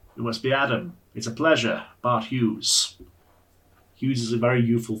 It must be Adam. It's a pleasure. Bart Hughes. Hughes is a very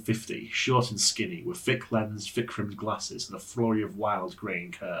youthful 50, short and skinny, with thick-lensed, thick-rimmed glasses and a flurry of wild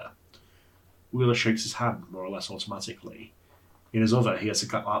greying hair. Wheeler shakes his hand, more or less automatically. In his other, he has a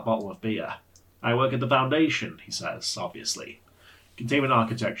bottle of beer. I work at the Foundation, he says, obviously. Containment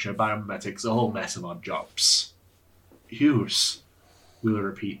architecture, biomimetics, a whole mess of odd jobs. Hughes, Wheeler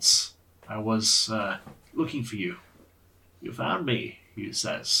repeats. I was, looking for you. You found me, Hughes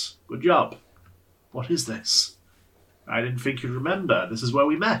says. Good job. What is this? I didn't think you'd remember. This is where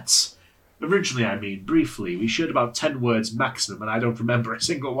we met. Originally, I mean, briefly. We shared about 10 words maximum, and I don't remember a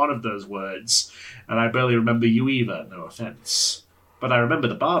single one of those words. And I barely remember you either, no offence. But I remember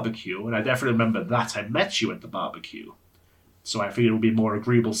the barbecue, and I definitely remember that I met you at the barbecue. So I figured it would be a more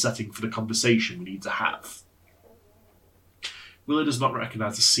agreeable setting for the conversation we need to have. Wheeler does not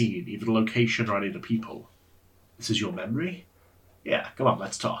recognise the scene, either the location or any of the people. This is your memory? Yeah, come on,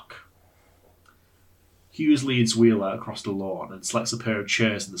 let's talk. Hughes leads Wheeler across the lawn and selects a pair of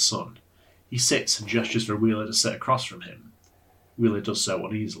chairs in the sun. He sits and gestures for Wheeler to sit across from him. Wheeler does so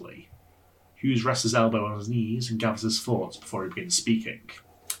uneasily. Hughes rests his elbow on his knees and gathers his thoughts before he begins speaking.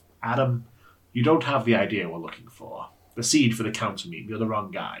 Adam, you don't have the idea we're looking for. The seed for the countermeme, you're the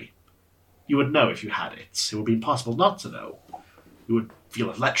wrong guy. You would know if you had it. It would be impossible not to know. You would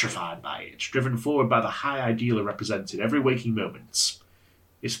feel electrified by it, driven forward by the high ideal it represented every waking moment.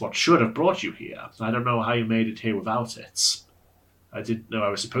 It's what should have brought you here. I don't know how you made it here without it. I didn't know I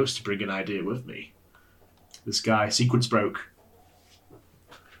was supposed to bring an idea with me. This guy, sequence broke.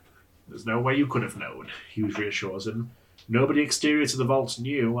 There's no way you could have known, Hughes reassures him. Nobody exterior to the vault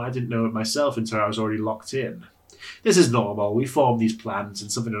knew. I didn't know it myself until I was already locked in. This is normal. We form these plans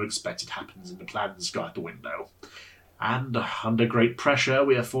and something unexpected happens and the plans go out the window. And under great pressure,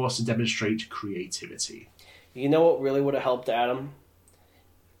 we are forced to demonstrate creativity. You know what really would have helped Adam?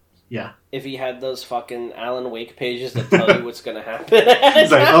 Yeah. If he had those fucking Alan Wake pages that tell you what's going to happen.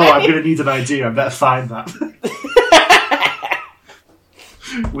 He's like, oh, I'm going to need an idea. I better find that.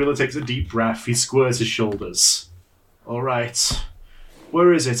 Wheeler takes a deep breath. He squares his shoulders. All right.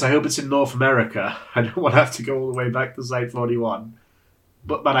 Where is it? I hope it's in North America. I don't want to have to go all the way back to Site 41.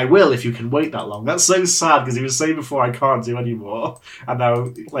 But I will if you can wait that long. That's so sad because he was saying before I can't do any more. And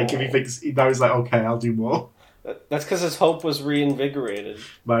now, like, if he thinks, now he's like, okay, I'll do more. That's because his hope was reinvigorated.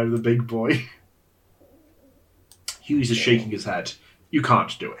 By the big boy. Hughes is shaking his head. You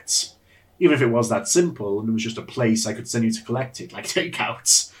can't do it. Even if it was that simple and it was just a place I could send you to collect it, like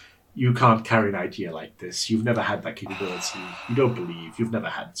takeouts. You can't carry an idea like this. You've never had that capability. You don't believe. You've never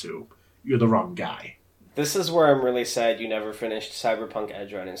had to. You're the wrong guy. This is where I'm really sad you never finished Cyberpunk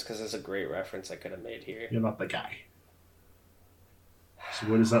Edge Runners, because it's a great reference I could have made here. You're not the guy. So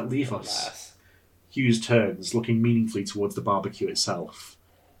where does that leave us? Alas. Hughes turns, looking meaningfully towards the barbecue itself.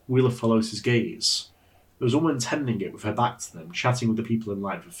 Wheeler follows his gaze. There's a woman tending it with her back to them, chatting with the people in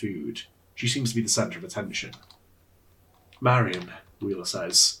line for food. She seems to be the centre of attention. Marion, Wheeler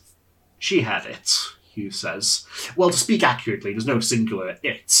says. She had it, Hughes says. Well, to speak accurately, there's no singular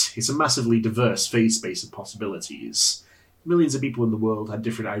it. It's a massively diverse phase space of possibilities. Millions of people in the world had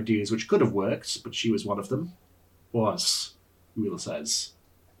different ideas which could have worked, but she was one of them. Was, Wheeler says.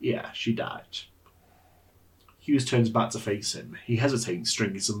 Yeah, she died. Hughes turns back to face him. He hesitates,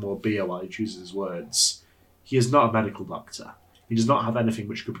 drinking some more beer while he chooses his words. He is not a medical doctor. He does not have anything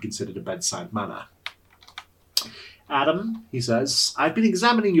which could be considered a bedside manner. Adam, he says, I've been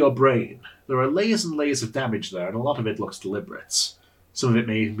examining your brain. There are layers and layers of damage there, and a lot of it looks deliberate. Some of it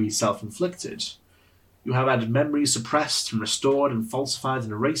may even be self-inflicted. You have had memories suppressed and restored and falsified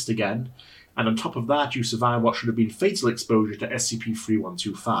and erased again, and on top of that you survived what should have been fatal exposure to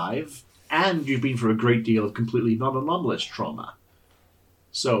SCP-3125, and you've been through a great deal of completely non-anomalous trauma.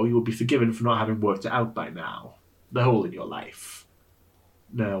 So you will be forgiven for not having worked it out by now. The hole in your life.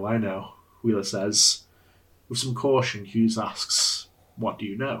 No, I know, Wheeler says. With some caution, Hughes asks, what do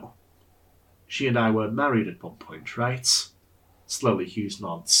you know? She and I weren't married at one point, right? Slowly, Hughes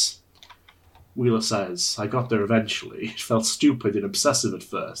nods. Wheeler says, I got there eventually. It felt stupid and obsessive at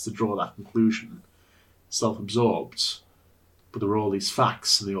first to draw that conclusion. Self-absorbed. But there were all these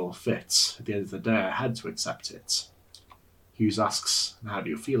facts and they all fit. At the end of the day, I had to accept it. Hughes asks, how do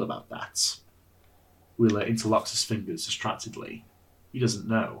you feel about that? Wheeler interlocks his fingers distractedly. He doesn't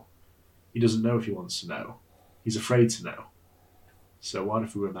know. He doesn't know if he wants to know. He's afraid to know. So what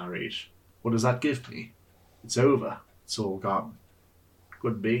if we were married? What does that give me? It's over. It's all gone.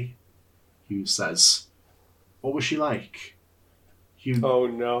 Could be. Hughes says. What was she like? Oh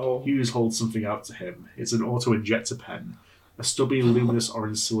no. Hughes holds something out to him. It's an auto-injector pen. A stubby, luminous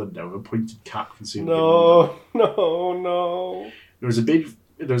orange cylinder with a pointed cap concealing the window. No.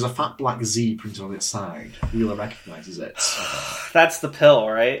 There's a fat black Z printed on its side. Wheeler recognises it. That's the pill,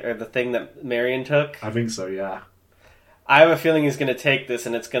 right? Or the thing that Marion took? I think so, yeah. I have a feeling he's going to take this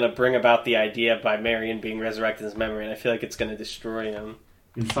and it's going to bring about the idea by Marion being resurrected in his memory, and I feel like it's going to destroy him.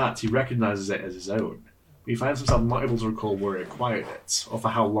 In fact, he recognises it as his own. He finds himself not able to recall where he acquired it, or for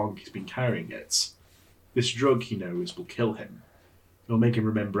how long he's been carrying it. This drug, he knows, will kill him. It will make him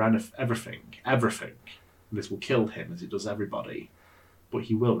remember everything. And this will kill him, as it does everybody. But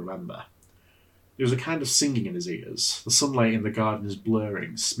he will remember. There's a kind of singing in his ears. The sunlight in the garden is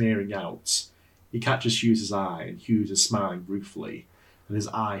blurring, smearing out. He catches Hughes' eye, and Hughes is smiling ruefully, and his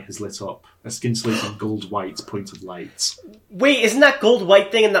eye has lit up, a scintillating gold-white point of light. Wait, isn't that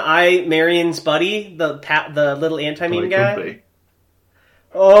gold-white thing in the eye Marion's buddy? The little anti-meme guy? Could be.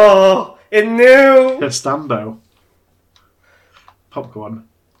 Oh, it knew! It's Stambo. Popcorn.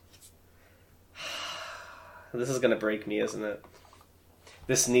 This is going to break me, isn't it?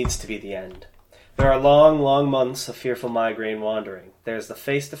 This needs to be the end. There are long, long months of fearful migraine wandering. There's the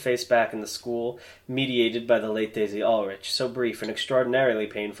face-to-face back in the school, mediated by the late Daisy Ulrich, so brief and extraordinarily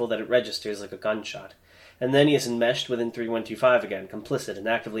painful that it registers like a gunshot. And then he is enmeshed within 3125 again, complicit and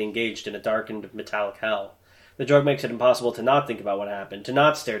actively engaged in a darkened, metallic hell. The drug makes it impossible to not think about what happened, to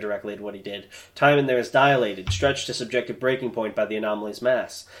not stare directly at what he did. Time in there is dilated, stretched to subjective breaking point by the anomaly's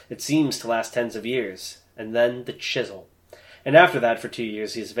mass. It seems to last tens of years. And then the chisel. And after that, for 2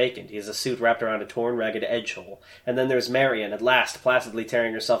 years, he is vacant. He has a suit wrapped around a torn, ragged edge-hole. And then there's Marion, at last, placidly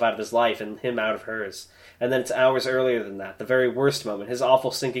tearing herself out of his life and him out of hers. And then it's hours earlier than that, the very worst moment, his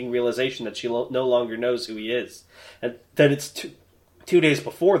awful sinking realization that she no longer knows who he is. And then it's 2 days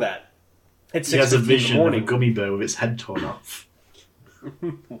before that. It's 6:15 he has a vision in the of a morning. gummy bear with its head torn off.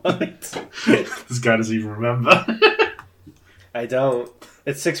 What? This guy doesn't even remember. I don't.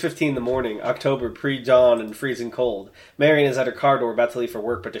 It's 6:15 in the morning, October, pre-dawn and freezing cold. Marion is at her car door about to leave for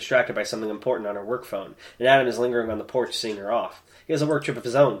work, but distracted by something important on her work phone, and Adam is lingering on the porch seeing her off. He has a work trip of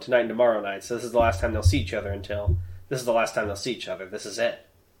his own, tonight and tomorrow night, so this is the last time they'll see each other This is it.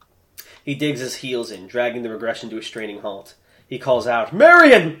 He digs his heels in, dragging the regression to a straining halt. He calls out,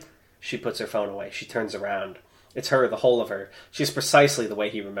 "Marion!" She puts her phone away. She turns around. It's her, the whole of her. She's precisely the way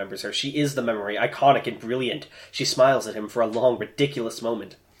he remembers her. She is the memory, iconic and brilliant. She smiles at him for a long, ridiculous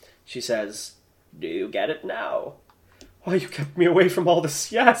moment. She says, "Do you get it now?" "Why, you kept me away from all this,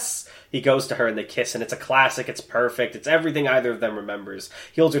 yes!" He goes to her and they kiss, and it's a classic, it's perfect, it's everything either of them remembers.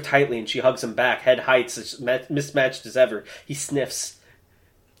 He holds her tightly and she hugs him back, head heights as mismatched as ever. He sniffs.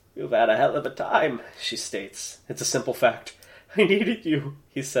 "You've had a hell of a time," she states. It's a simple fact. "I needed you,"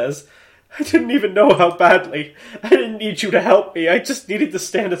 he says. "I didn't even know how badly. I didn't need you to help me. I just needed to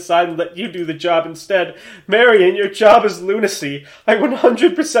stand aside and let you do the job instead. Marion, your job is lunacy. I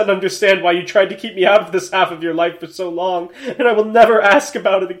 100% understand why you tried to keep me out of this half of your life for so long, and I will never ask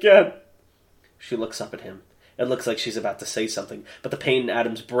about it again." She looks up at him. It looks like she's about to say something, but the pain in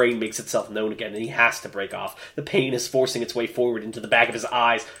Adam's brain makes itself known again, and he has to break off. The pain is forcing its way forward into the back of his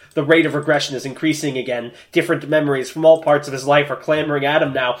eyes. The rate of regression is increasing again. Different memories from all parts of his life are clamoring at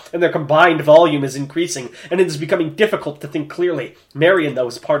him now, and their combined volume is increasing, and it is becoming difficult to think clearly. Marion, though,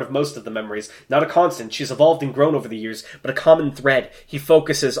 is part of most of the memories. Not a constant. She's evolved and grown over the years, but a common thread. He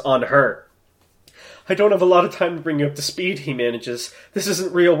focuses on her. "I don't have a lot of time to bring you up to speed," he manages. "This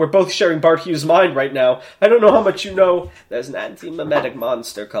isn't real. We're both sharing Bart Hughes' mind right now. I don't know how much you know. There's an anti-mimetic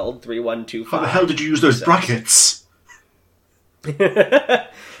monster called 3125. How the hell did you use those brackets?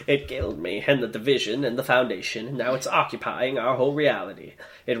 It killed me, and the Division, and the Foundation, and now it's occupying our whole reality.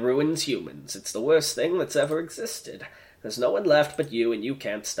 It ruins humans. It's the worst thing that's ever existed. There's no one left but you, and you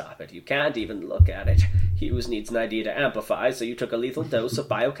can't stop it. You can't even look at it. Hughes needs an idea to amplify, so you took a lethal dose of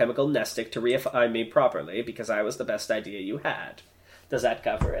biochemical nestic to reify me properly, because I was the best idea you had. Does that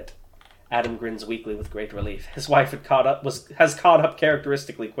cover it?" Adam grins weakly with great relief. His wife has caught up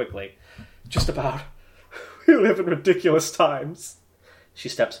characteristically quickly. "Just about. We live in ridiculous times." She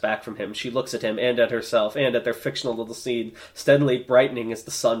steps back from him. She looks at him and at herself and at their fictional little scene, steadily brightening as the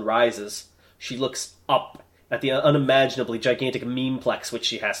sun rises. She looks up at the unimaginably gigantic memeplex which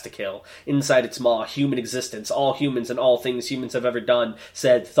she has to kill. Inside its maw, human existence, all humans and all things humans have ever done,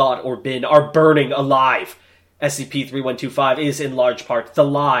 said, thought, or been, are burning alive. SCP-3125 is, in large part, the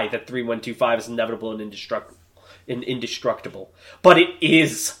lie that 3125 is inevitable and indestructible. But it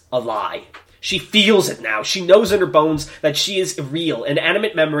is a lie. She feels it now. She knows in her bones that she is real, an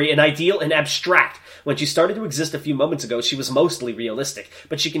animate memory, an ideal, and abstract. When she started to exist a few moments ago, she was mostly realistic,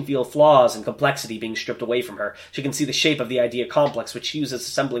 but she can feel flaws and complexity being stripped away from her. She can see the shape of the idea complex, which she uses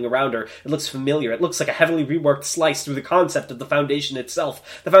assembling around her. It looks familiar. It looks like a heavily reworked slice through the concept of the Foundation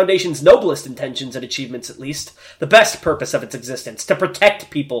itself. The Foundation's noblest intentions and achievements, at least. The best purpose of its existence. To protect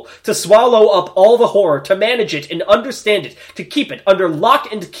people. To swallow up all the horror. To manage it and understand it. To keep it under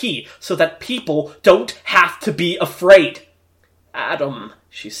lock and key so that people don't have to be afraid. Adam,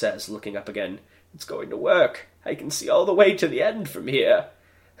 she says, looking up again. It's going to work. I can see all the way to the end from here.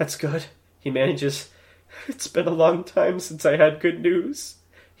 That's good, he manages. It's been a long time since I had good news.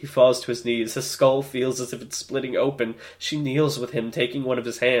 He falls to his knees. His skull feels as if it's splitting open. She kneels with him, taking one of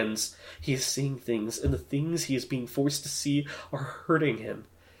his hands. He is seeing things, and the things he is being forced to see are hurting him.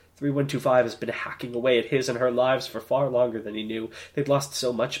 3125 has been hacking away at his and her lives for far longer than he knew. They'd lost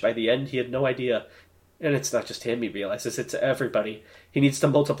so much by the end, he had no idea. And it's not just him, he realizes, it's everybody. He needs to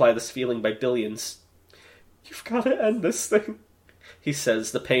multiply this feeling by billions. You've got to end this thing, he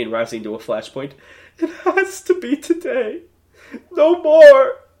says, the pain rising to a flashpoint. It has to be today. No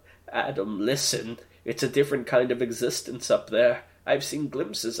more. Adam, listen. It's a different kind of existence up there. I've seen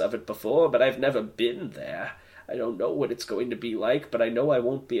glimpses of it before, but I've never been there. I don't know what it's going to be like, but I know I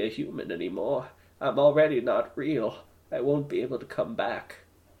won't be a human anymore. I'm already not real. I won't be able to come back.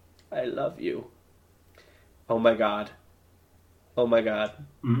 I love you. Oh my god. Oh my god.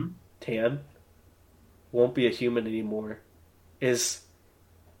 Mm-hmm. Tan won't be a human anymore. Is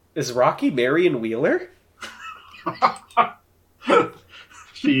Rocky Marion Wheeler?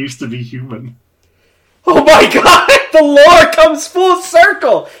 She used to be human. Oh my god! The lore comes full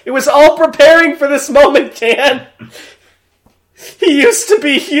circle! It was all preparing for this moment, Tan! He used to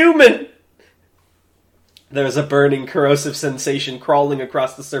be human! There's a burning, corrosive sensation crawling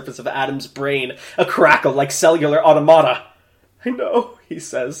across the surface of Adam's brain, a crackle like cellular automata. I know, he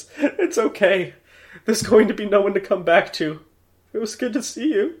says. It's okay. There's going to be no one to come back to. It was good to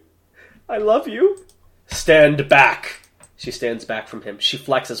see you. I love you. Stand back. She stands back from him. She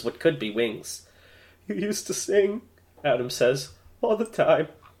flexes what could be wings. You used to sing, Adam says, all the time.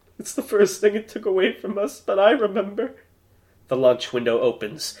 It's the first thing it took away from us, but I remember. The launch window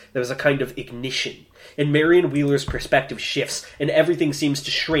opens. There's a kind of ignition. And Marion Wheeler's perspective shifts, and everything seems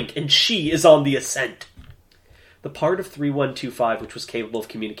to shrink, and she is on the ascent. The part of 3125 which was capable of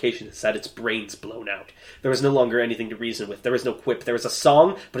communication has had its brains blown out. There is no longer anything to reason with. There is no quip. There is a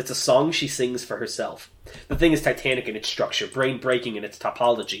song, but it's a song she sings for herself. The thing is titanic in its structure, brain-breaking in its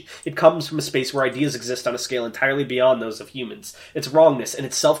topology. It comes from a space where ideas exist on a scale entirely beyond those of humans. Its wrongness and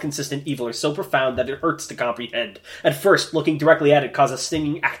its self-consistent evil are so profound that it hurts to comprehend. At first, looking directly at it causes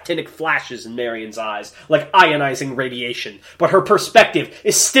stinging actinic flashes in Marion's eyes, like ionizing radiation. But her perspective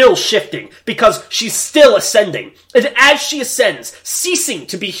is still shifting, because she's still ascending. And as she ascends, ceasing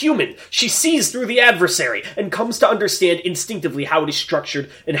to be human, she sees through the adversary and comes to understand instinctively how it is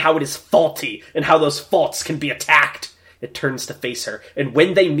structured and how it is faulty and how those faults can be attacked. It turns to face her, and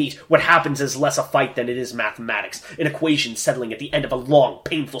when they meet, what happens is less a fight than it is mathematics, an equation settling at the end of a long,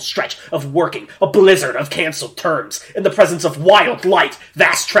 painful stretch of working, a blizzard of cancelled terms. In the presence of wild light,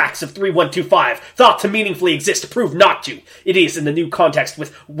 vast tracts of 3125, thought to meaningfully exist, prove not to. It is, in the new context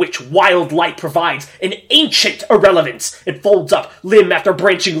with which wild light provides, an ancient irrelevance. It folds up, limb after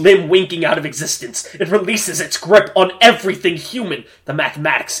branching limb winking out of existence. It releases its grip on everything human. The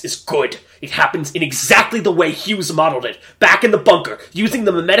mathematics is good. It happens in exactly the way Hughes modeled it, back in the bunker, using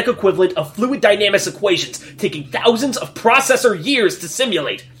the mimetic equivalent of fluid dynamics equations, taking thousands of processor years to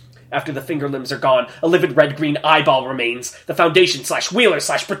simulate. After the finger limbs are gone, a livid red-green eyeball remains. The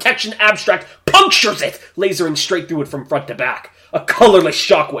Foundation/Wheeler/Protection abstract punctures it, lasering straight through it from front to back. A colorless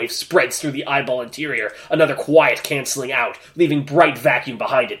shockwave spreads through the eyeball interior, another quiet canceling out, leaving bright vacuum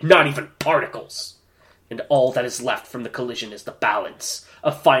behind it, not even particles. And all that is left from the collision is the balance,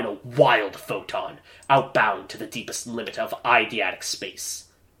 a final wild photon, outbound to the deepest limit of ideatic space,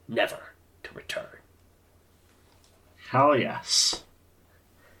 never to return. Hell yes.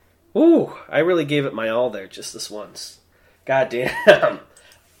 Ooh, I really gave it my all there just this once. God damn.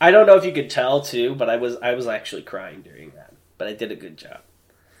 I don't know if you could tell too, but I was actually crying during that. But I did a good job.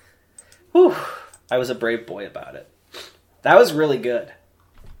 Whew. I was a brave boy about it. That was really good.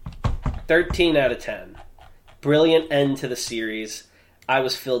 13 out of 10. Brilliant end to the series. I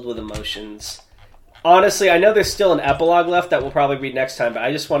was filled with emotions. Honestly, I know there's still an epilogue left that we'll probably read next time, but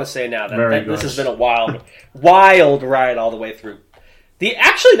I just want to say now that this has been a wild, wild ride all the way through. The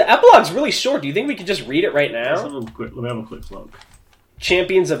epilogue's really short. Do you think we could just read it right now? Let me have a quick look.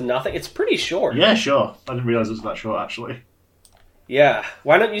 Champions of Nothing. It's pretty short. Yeah, sure. I didn't realize it was that short, actually. Yeah.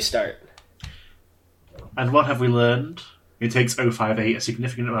 Why don't you start? And what have we learned? It takes 058 a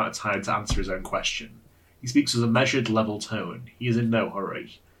significant amount of time to answer his own question. He speaks with a measured, level tone. He is in no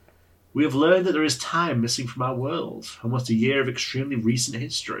hurry. We have learned that there is time missing from our world, almost a year of extremely recent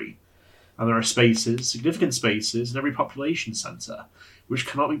history. And there are spaces, significant spaces, in every population centre, which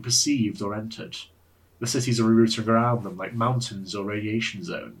cannot be perceived or entered. The cities are rerouting around them like mountains or radiation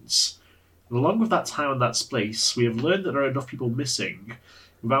zones. And along with that time and that space, we have learned that there are enough people missing,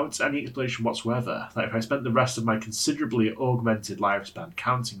 without any explanation whatsoever, that if I spent the rest of my considerably augmented lifespan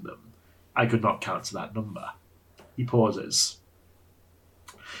counting them, I could not count to that number. He pauses.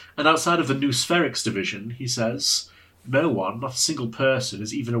 And outside of the New Spherics division, he says, no one, not a single person,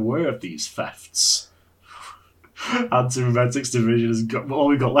 is even aware of these thefts. Anti-Romantics division has got, all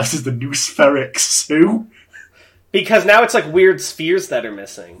we've got left is the New Spherics. Who? Because now it's like weird spheres that are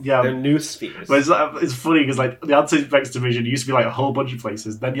missing. Yeah. They're new spheres. But it's funny because like the Anti-Vex division used to be like a whole bunch of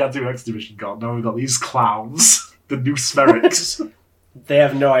places. Then the Anti-Vex division gone. Now we've got these clowns, the New Spherics. They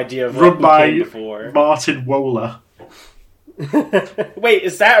have no idea of Run what by came before. Martin Wohler. Wait,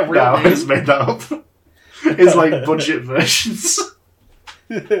 is that a real No, I name? just made that up. It's like budget versions.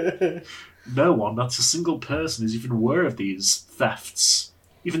 No one, not a single person, is even aware of these thefts.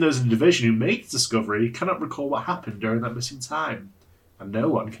 Even those in the division who made the discovery cannot recall what happened during that missing time, and no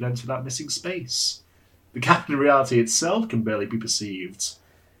one can enter that missing space. The gap in reality itself can barely be perceived.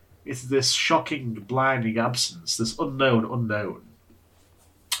 It's this shocking, blinding absence, this unknown.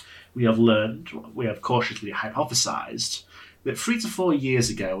 We have learned, we have cautiously hypothesized, that 3 to 4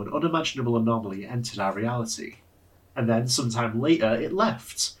 years ago an unimaginable anomaly entered our reality, and then sometime later it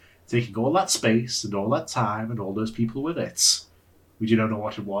left, taking all that space and all that time and all those people with it. We do not know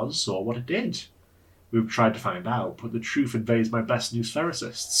what it was or what it did. We've tried to find out, but the truth invades my best news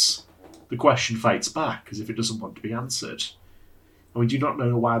ferocists. The question fights back as if it doesn't want to be answered. And we do not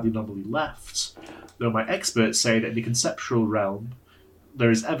know why the anomaly left, though my experts say that in the conceptual realm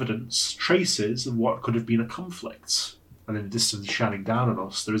there is evidence, traces of what could have been a conflict, and in the distance shining down on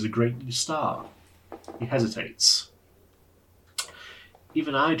us there is a great new star. He hesitates.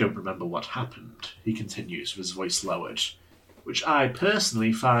 Even I don't remember what happened, he continues with his voice lowered, which I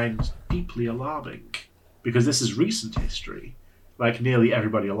personally find deeply alarming, because this is recent history. Like nearly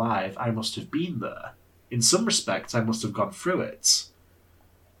everybody alive, I must have been there. In some respects, I must have gone through it.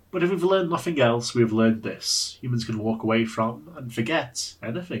 But if we've learned nothing else, we have learned this. Humans can walk away from and forget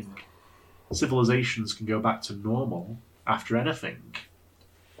anything. Civilizations can go back to normal after anything.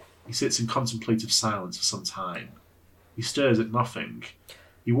 He sits in contemplative silence for some time. He stares at nothing.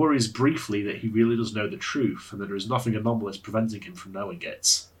 He worries briefly that he really does know the truth and that there is nothing anomalous preventing him from knowing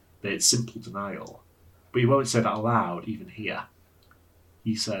it, that it's simple denial. But he won't say that aloud, even here.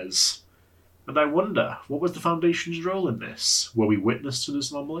 He says, and I wonder, what was the Foundation's role in this? Were we witness to this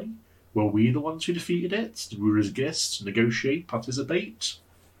anomaly? Were we the ones who defeated it? Did we resist, negotiate, participate?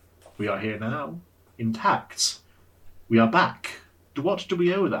 We are here now, intact. We are back. To what do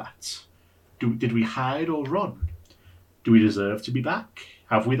we owe that? Did we hide or run? Do we deserve to be back?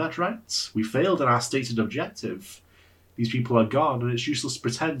 Have we that right? We failed in our stated objective. These people are gone, and it's useless to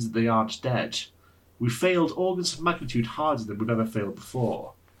pretend that they aren't dead. We failed orders of magnitude harder than we've ever failed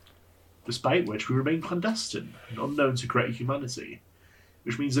before. Despite which, we remain clandestine and unknown to greater humanity,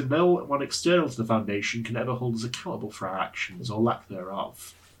 which means that no one external to the Foundation can ever hold us accountable for our actions or lack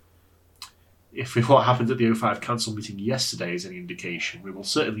thereof. If what happened at the O5 Council meeting yesterday is any indication, we will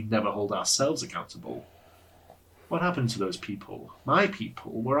certainly never hold ourselves accountable. What happened to those people? My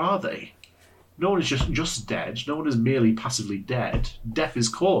people? Where are they? No one is just dead. No one is merely passively dead. Death is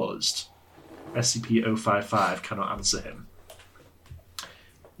caused. SCP-055 cannot answer him.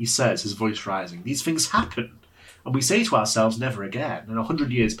 He says, his voice rising, these things happen, and we say to ourselves never again, and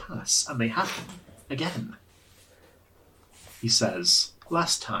 100 years pass, and they happen again. He says,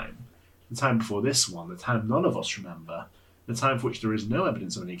 last time, the time before this one, the time none of us remember, the time for which there is no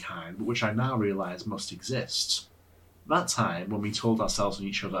evidence of any kind, but which I now realise must exist. That time, when we told ourselves and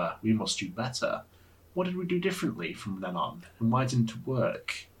each other, we must do better, what did we do differently from then on, and why didn't it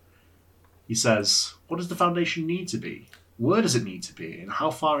work? He says, what does the Foundation need to be? Where does it need to be, and how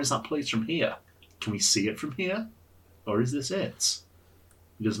far is that place from here? Can we see it from here? Or is this it?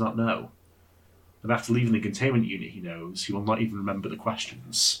 He does not know. And after leaving the containment unit, he knows he will not even remember the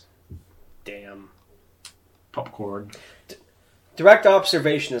questions. Damn. Popcorn. Direct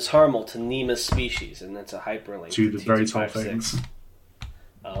observation is harmful to Nema's species, and that's a hyperlink. To the very tall 2256. things.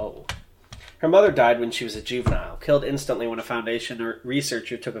 Oh. Her mother died when she was a juvenile, killed instantly when a Foundation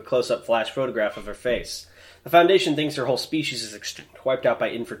researcher took a close-up flash photograph of her face. The Foundation thinks her whole species is extinct, wiped out by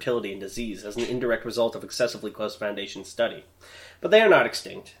infertility and disease as an indirect result of excessively close Foundation study. But they are not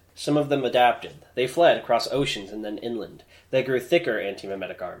extinct. Some of them adapted. They fled across oceans and then inland. They grew thicker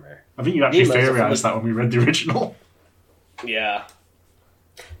anti-mimetic armor. I think you actually Nemo's a theorized fully- that when we read the original. Yeah.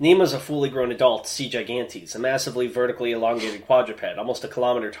 Nemo's a fully grown adult C. gigantes, a massively vertically elongated quadruped, almost a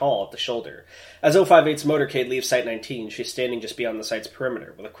kilometer tall at the shoulder. As 058's motorcade leaves Site 19, she's standing just beyond the site's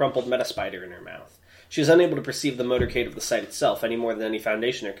perimeter, with a crumpled metaspider in her mouth. She is unable to perceive the motorcade of the site itself any more than any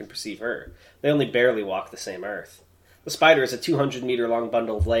Foundationer can perceive her. They only barely walk the same Earth. The spider is a 200-meter-long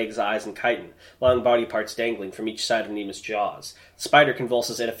bundle of legs, eyes, and chitin, long body parts dangling from each side of Nema's jaws. The spider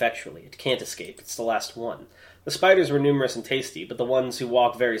convulses ineffectually. It can't escape. It's the last one. The spiders were numerous and tasty, but the ones who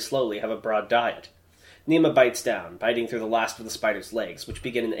walk very slowly have a broad diet. Nema bites down, biting through the last of the spider's legs, which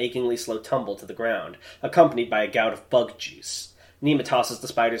begin an achingly slow tumble to the ground, accompanied by a gout of bug juice. Nema tosses the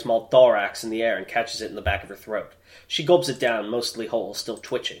spider's mauled thorax in the air and catches it in the back of her throat. She gulps it down, mostly whole, still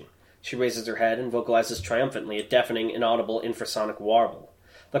twitching. She raises her head and vocalizes triumphantly a deafening, inaudible infrasonic warble.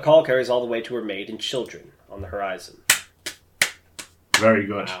 The call carries all the way to her mate and children on the horizon. Very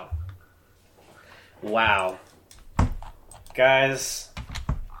good. Wow. Guys,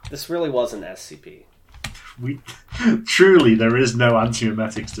 this really was an SCP. Truly, there is no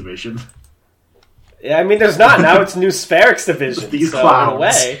anti-memetics division. Yeah, I mean, there's not. Now it's New Spherics Division. These so clowns. in a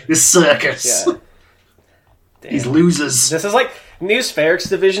way, This circus. yeah. Damn. These losers. This is like, New Spherics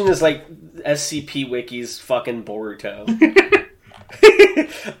Division is like SCP Wiki's fucking Boruto.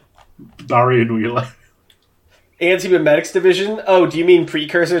 Barry and Wheeler. Anti-Memetics Division? Oh, do you mean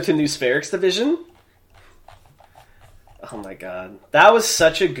precursor to New Spherics Division? Oh my god. That was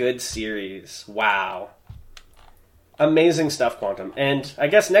such a good series. Wow. Amazing stuff, Quantum. And I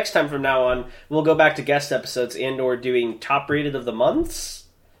guess next time from now on, we'll go back to guest episodes and or doing top rated of the months?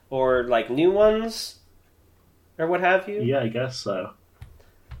 Or, like, new ones? Or what have you? Yeah, I guess so.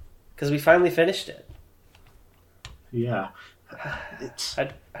 Because we finally finished it. Yeah.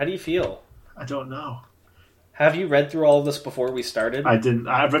 How do you feel? I don't know. Have you read through all of this before we started? I didn't.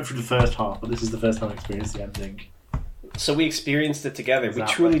 I've read through the first half, but this is the first time I experienced the ending. So we experienced it together.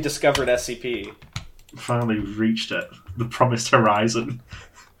 Exactly. We truly discovered SCP. Finally reached it. The promised horizon.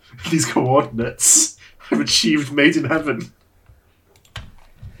 These coordinates. I've achieved made in heaven.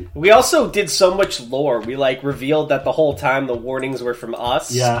 We also did so much lore. We, like, revealed that the whole time the warnings were from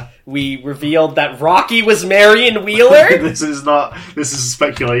us. Yeah. We revealed that Rocky was Marion Wheeler. This is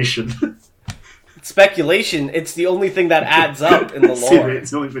speculation. Speculation. It's the only thing that adds up in the lore.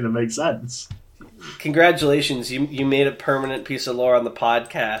 It's the only thing that makes sense. Congratulations. You made a permanent piece of lore on the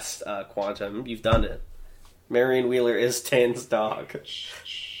podcast, Quantum. You've done it. Marion Wheeler is Tan's dog.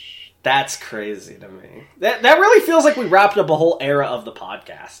 That's crazy to me. That really feels like we wrapped up a whole era of the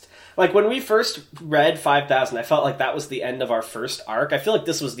podcast. Like, when we first read 5000, I felt like that was the end of our first arc. I feel like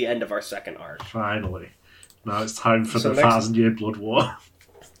this was the end of our second arc. Finally. Now it's time for So the next- 1,000-year blood war.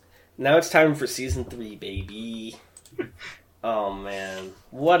 Now it's time for season 3, baby. Oh, man.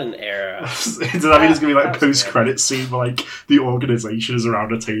 What an era. Does that mean it's going to be like a That was post-credit scene where like the organisation is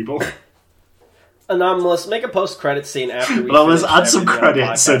around a table? Anomalous, make a post-credit scene after we Well, let's finish add some everything on the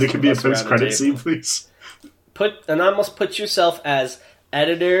credits so podcast there can be a with us around the post-credit table. scene, please. Anomalous, put yourself as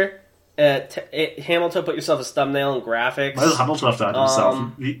editor. Hamilton, put yourself as thumbnail and graphics. Why does Hamilton have to add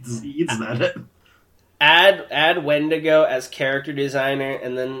himself? He doesn't edit. Add Wendigo as character designer,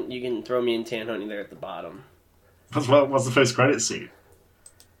 and then you can throw me and Tanhoney there at the bottom. What's the post-credit scene?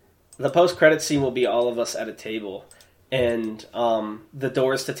 The post-credit scene will be all of us at a table, and the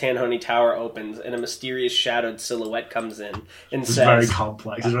doors to Tanhoney Tower opens, and a mysterious shadowed silhouette comes in and It's says, very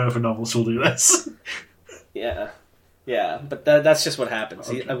complex. I don't know if a novelist will do this. Yeah, but that's just what happens.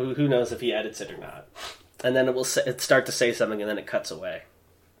 Okay. Who knows if he edits it or not. And then it start to say something, and then it cuts away.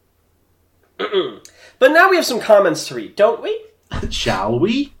 But now we have some comments to read, don't we? Shall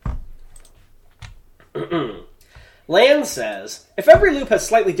we? Land says, if every loop has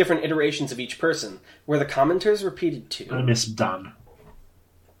slightly different iterations of each person, were the commenters repeated I too? miss Dan.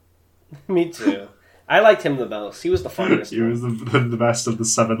 Me too. I liked him the most. He was the funniest. He was the best of the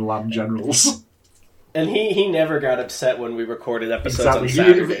 7 lamb generals. And he never got upset when we recorded episodes Exactly.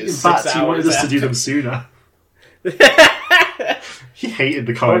 on In Saturdays. fact, 6 he wanted hours us to do after. them sooner. He hated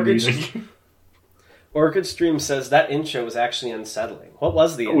the card reading. Orchid Stream says that intro was actually unsettling. What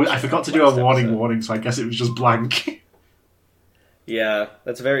was the intro? I forgot to do a last warning, episode? so I guess it was just blank. Yeah,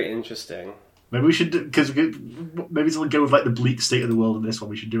 that's very interesting. Maybe we should, because maybe it's go with like the bleak state of the world in this one.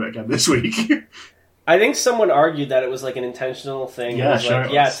 We should do it again this week. I think someone argued that it was like an intentional thing. Yeah, it was sure like,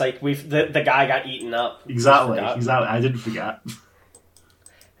 it yeah, was. it's like the guy got eaten up. Exactly. Forgotten. I didn't forget.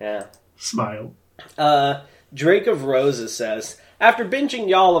 Yeah. Smile. Drake of Roses says, after binging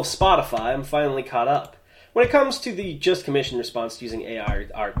y'all of Spotify, I'm finally caught up. When it comes to the just commissioned response to using AI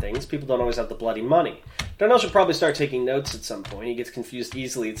art things, people don't always have the bloody money. Darnell should probably start taking notes at some point. He gets confused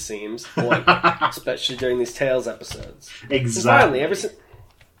easily, it seems. Boy, especially during these Tales episodes. Exactly.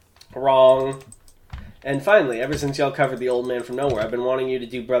 And finally, ever since y'all covered The Old Man from Nowhere, I've been wanting you to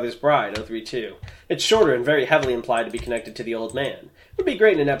do Brothers Bride, 032. It's shorter and very heavily implied to be connected to The Old Man. It would be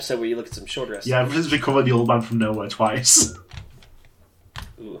great in an episode where you look at some shorter essays. Yeah, ever since we covered The Old Man from Nowhere twice.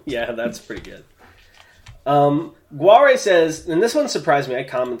 Ooh, yeah, that's pretty good. Guare says, and this one surprised me, I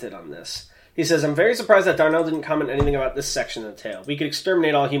commented on this. He says, I'm very surprised that Darnell didn't comment anything about this section of the tale. We could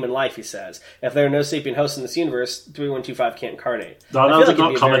exterminate all human life, he says. If there are no sapient hosts in this universe, 3125 can't incarnate. Darnell did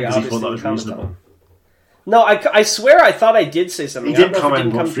not comment because he thought that was reasonable. No, I swear I thought I did say something. He did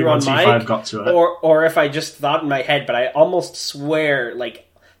comment, but 3125 got to it. Or if I just thought in my head, but I almost swear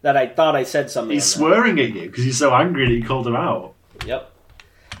that I thought I said something. He's swearing at you because he's so angry that you called him out. Yep.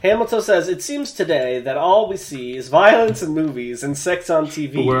 Hamilton says, it seems today that all we see is violence in movies and sex on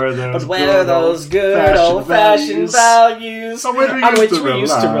TV. But where are those good old-fashioned values on which we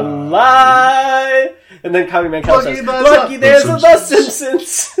used to rely? And then Comedy Man Cal says, Lucky there's The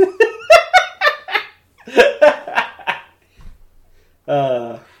Simpsons.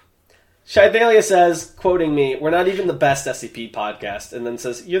 Shidalia says, quoting me, we're not even the best SCP podcast, and then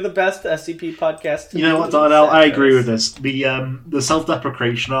says, you're the best SCP podcast. You know what, Darnell? I agree with this. The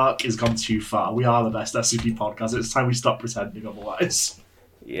self-deprecation arc has gone too far. We are the best SCP podcast. It's time we stop pretending otherwise.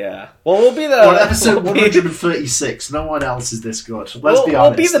 Yeah. Well, we'll be the... episode 136. No one else is this good. Let's be honest.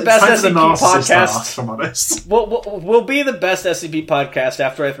 We'll be the best SCP podcast. If I'm honest. We'll be the best SCP podcast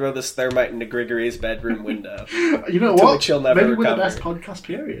after I throw this thermite into Grigory's bedroom window. You know what? Maybe we're the best podcast,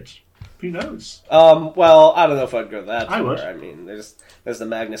 period. Who knows? Well, I don't know if I'd go that far. I would. I mean, there's the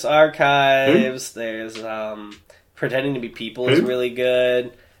Magnus Archives. Who? There's Pretending to Be People is really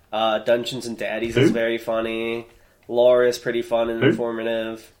good. Dungeons and Daddies is very funny. Lore is pretty fun and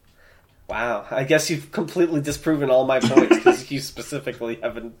informative. Wow, I guess you've completely disproven all my points because you specifically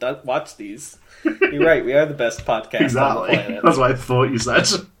haven't watched these. You're right, we are the best podcast on the planet. That's what I thought you said.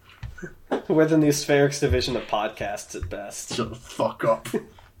 We're the Nospherics division of podcasts at best. Shut the fuck up.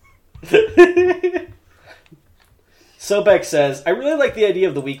 Sobek says, I really like the idea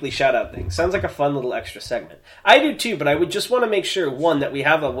of the weekly shout-out thing. Sounds like a fun little extra segment. I do too, but I would just want to make sure, one, that we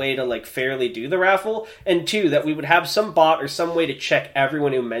have a way to fairly do the raffle, and two, that we would have some bot or some way to check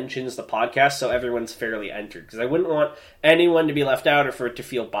everyone who mentions the podcast so everyone's fairly entered. Because I wouldn't want anyone to be left out or for it to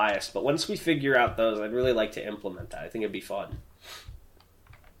feel biased. But once we figure out those, I'd really like to implement that. I think it'd be fun.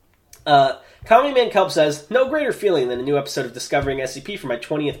 Comedy Man Kelp says, no greater feeling than a new episode of Discovering SCP for my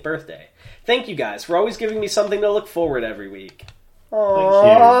 20th birthday. Thank you guys for always giving me something to look forward every week.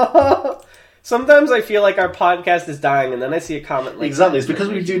 Aww. Thank you. Sometimes I feel like our podcast is dying, and then I see a comment like exactly. It's because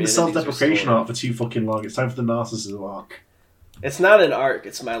we've been doing the self-deprecation arc for too fucking long. It's time for the narcissism arc. It's not an arc,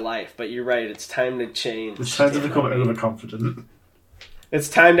 it's my life. But you're right, it's time to change. It's time to become overconfident. It's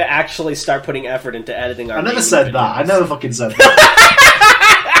time to actually start putting effort into editing our I never said that. I never fucking said that.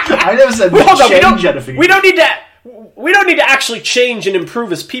 I never said change anything. We don't need to actually change and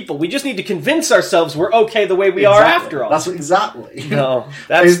improve as people. We just need to convince ourselves we're okay the way we are after all. That's exactly. No,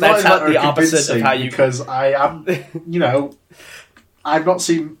 that's how the opposite of how you... Because I am, I've not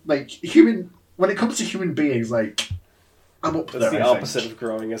seen, human... When it comes to human beings, I'm up there, That's the opposite of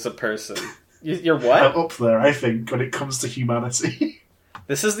growing as a person. You're what? I'm up there, I think, when it comes to humanity.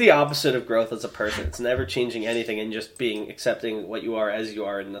 This is the opposite of growth as a person. It's never changing anything and just accepting what you are as you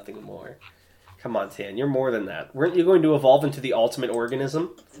are and nothing more. Come on, Tan, you're more than that. Weren't you going to evolve into the ultimate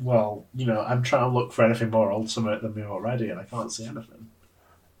organism? Well, I'm trying to look for anything more ultimate than me already, and I can't see anything.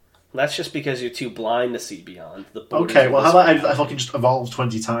 That's just because you're too blind to see beyond the borders. Okay, well, how about I fucking just evolve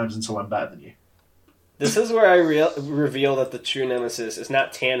 20 times until I'm better than you? This is where I reveal that the true nemesis is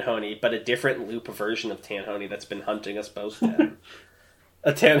not Tanhoney, but a different loop version of Tanhoney that's been hunting us both down.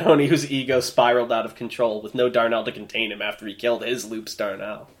 A Tanhoney whose ego spiraled out of control with no Darnell to contain him after he killed his Loops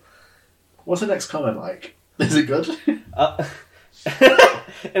Darnell. What's the next comment like? Is it good?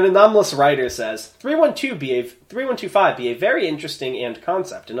 An anomalous writer says, 3125 be a very interesting and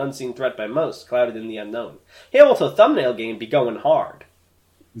concept, an unseen threat by most, clouded in the unknown. Hamilton thumbnail game be going hard.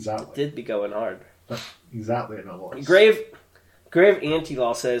 Exactly. Did be going hard. Exactly, I know. Grave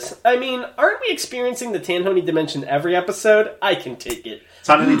Anti-Law says, I mean, aren't we experiencing the Tanhoney dimension every episode? I can take it.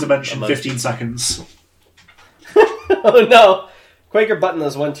 Tanhoney dimension, 15 seconds. Oh no! Quaker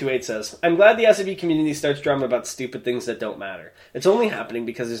Buttonless 128 says, I'm glad the SCP community starts drama about stupid things that don't matter. It's only happening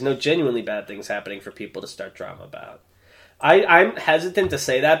because there's no genuinely bad things happening for people to start drama about. I'm hesitant to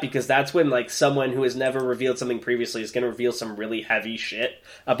say that because that's when like someone who has never revealed something previously is going to reveal some really heavy shit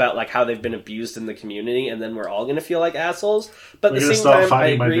about like how they've been abused in the community, and then we're all going to feel like assholes. But We're at the going to same start time, I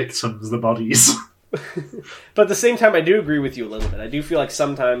finding my agree. victims, the bodies. But at the same time, I do agree with you a little bit. I do feel like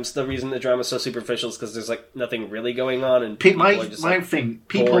sometimes the reason the drama's so superficial is because there's like nothing really going on, and people are just My like, thing, bored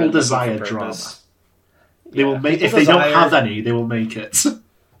people and desire looking for drama. purpose. They will make if people they don't desire- have any, they will make it.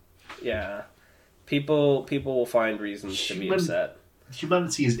 Yeah, people will find reasons to be upset.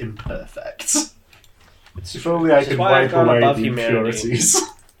 Humanity is imperfect. It's If only I Which is could why I've wipe gone away above the humanity. impurities.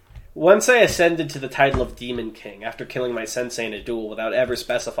 Once I ascended to the title of Demon King after killing my sensei in a duel without ever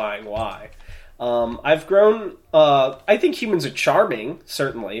specifying why, I've grown. I think humans are charming,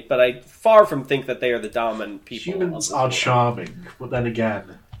 certainly, but I far from think that they are the dominant people. Humans of the are world. charming, but then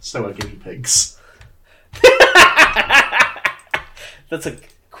again, so are guinea pigs. That's a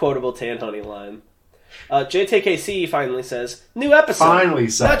quotable Tanhoney line. JTKC finally says, new episode. Finally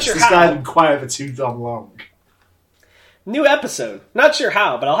Not says, sure this how. guy been quiet for too damn long. New episode. Not sure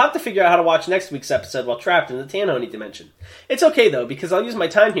how, but I'll have to figure out how to watch next week's episode while trapped in the Tanhoney dimension. It's okay, though, because I'll use my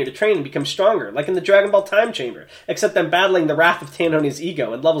time here to train and become stronger, like in the Dragon Ball Time Chamber, except I'm battling the wrath of Tanhoney's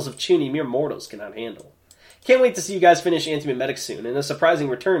ego and levels of chuny mere mortals cannot handle. Can't wait to see you guys finish Antimemetics soon, and a surprising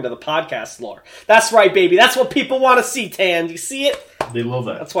return to the podcast lore. That's right, baby. That's what people want to see, Tan. Do you see it? They love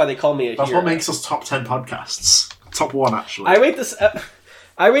it. That's why they call me a That's hero. what makes us top 10 podcasts. Top 1, actually. I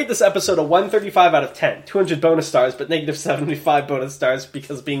rate this episode a 135 out of 10. 200 bonus stars, but negative 75 bonus stars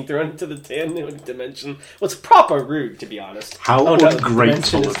because being thrown into the Tanhoney dimension was proper rude, to be honest. How oh, no, the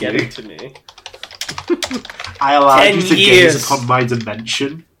ungrateful dimension is of getting you. to me. I allowed 10 you to years. gaze upon my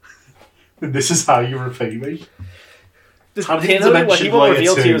dimension. And this is how you repay me. The How did the Tanhoney, what he dimension will layer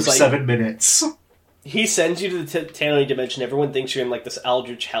reveal to you 2, is like 7 minutes. he sends you to the Tanhoney dimension. Everyone thinks you're in like this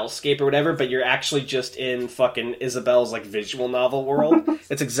eldritch hellscape or whatever, but you're actually just in fucking Isabel's like visual novel world.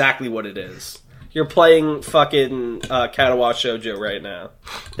 It's exactly what it is. You're playing fucking Katawa Shoujo right now.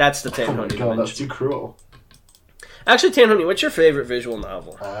 That's the Oh Tanhoney my god, dimension. that's too cruel. Actually, Tanhoney, what's your favorite visual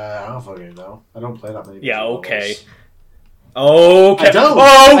novel? I don't fucking know. I don't play that many. Yeah, visual okay. novels. Okay. I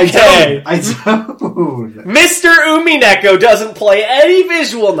don't. Okay. I don't. Mr. Umineko doesn't play any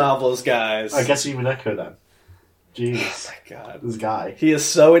visual novels, guys. I guess Umineko then. Jeez. Oh my god. This guy. He is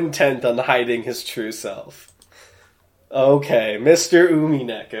so intent on hiding his true self. Okay, Mr.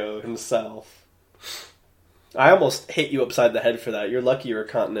 Umineko himself. I almost hit you upside the head for that. You're lucky you're a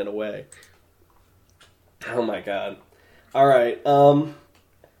continent away. Oh my god. Alright, do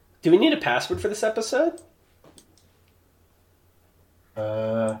we need a password for this episode?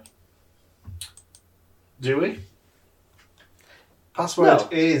 Do we? Password No.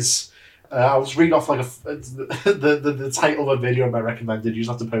 is. I'll just read off like the title of a video I recommended. You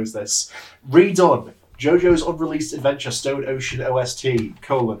just have to post this. Redone. JoJo's unreleased adventure Stone Ocean OST,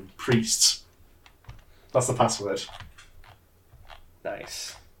 Priest. That's the password.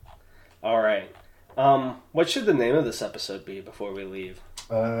 Nice. Alright. What should the name of this episode be before we leave?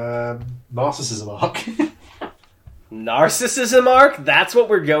 Narcissism arc. Narcissism arc? That's what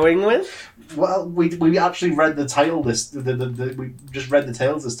we're going with? Well, we actually read the title we just read the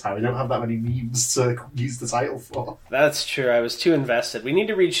tales this time. We don't have that many memes to use the title for. That's true. I was too invested. We need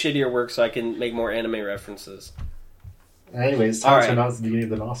to read shittier work so I can make more anime references. Anyway, it's time Alright. to announce the beginning of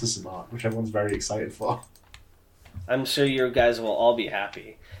the Narcissism arc, which everyone's very excited for. I'm sure you guys will all be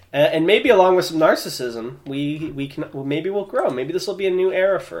happy. And maybe along with some narcissism, we can maybe we'll grow. Maybe this will be a new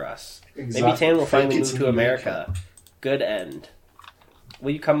era for us. Exactly. Maybe Tan will finally Fake move it to America. Good end.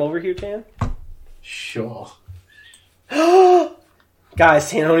 Will you come over here, Tan? Sure. Guys,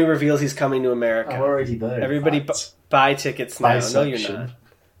 Tan only reveals he's coming to America. I'm already there. in Everybody fact. buy tickets now. No, you're Bisection.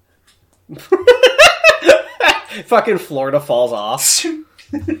 not. Fucking Florida falls off.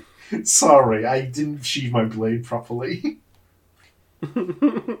 Sorry, I didn't sheathe my blade properly.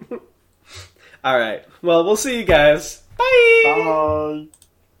 Alright. Well, we'll see you guys. Bye! Bye.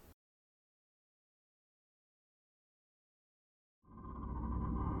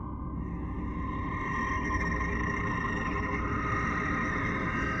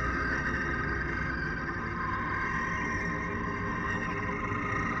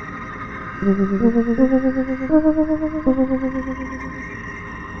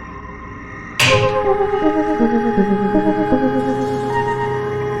 Thank you.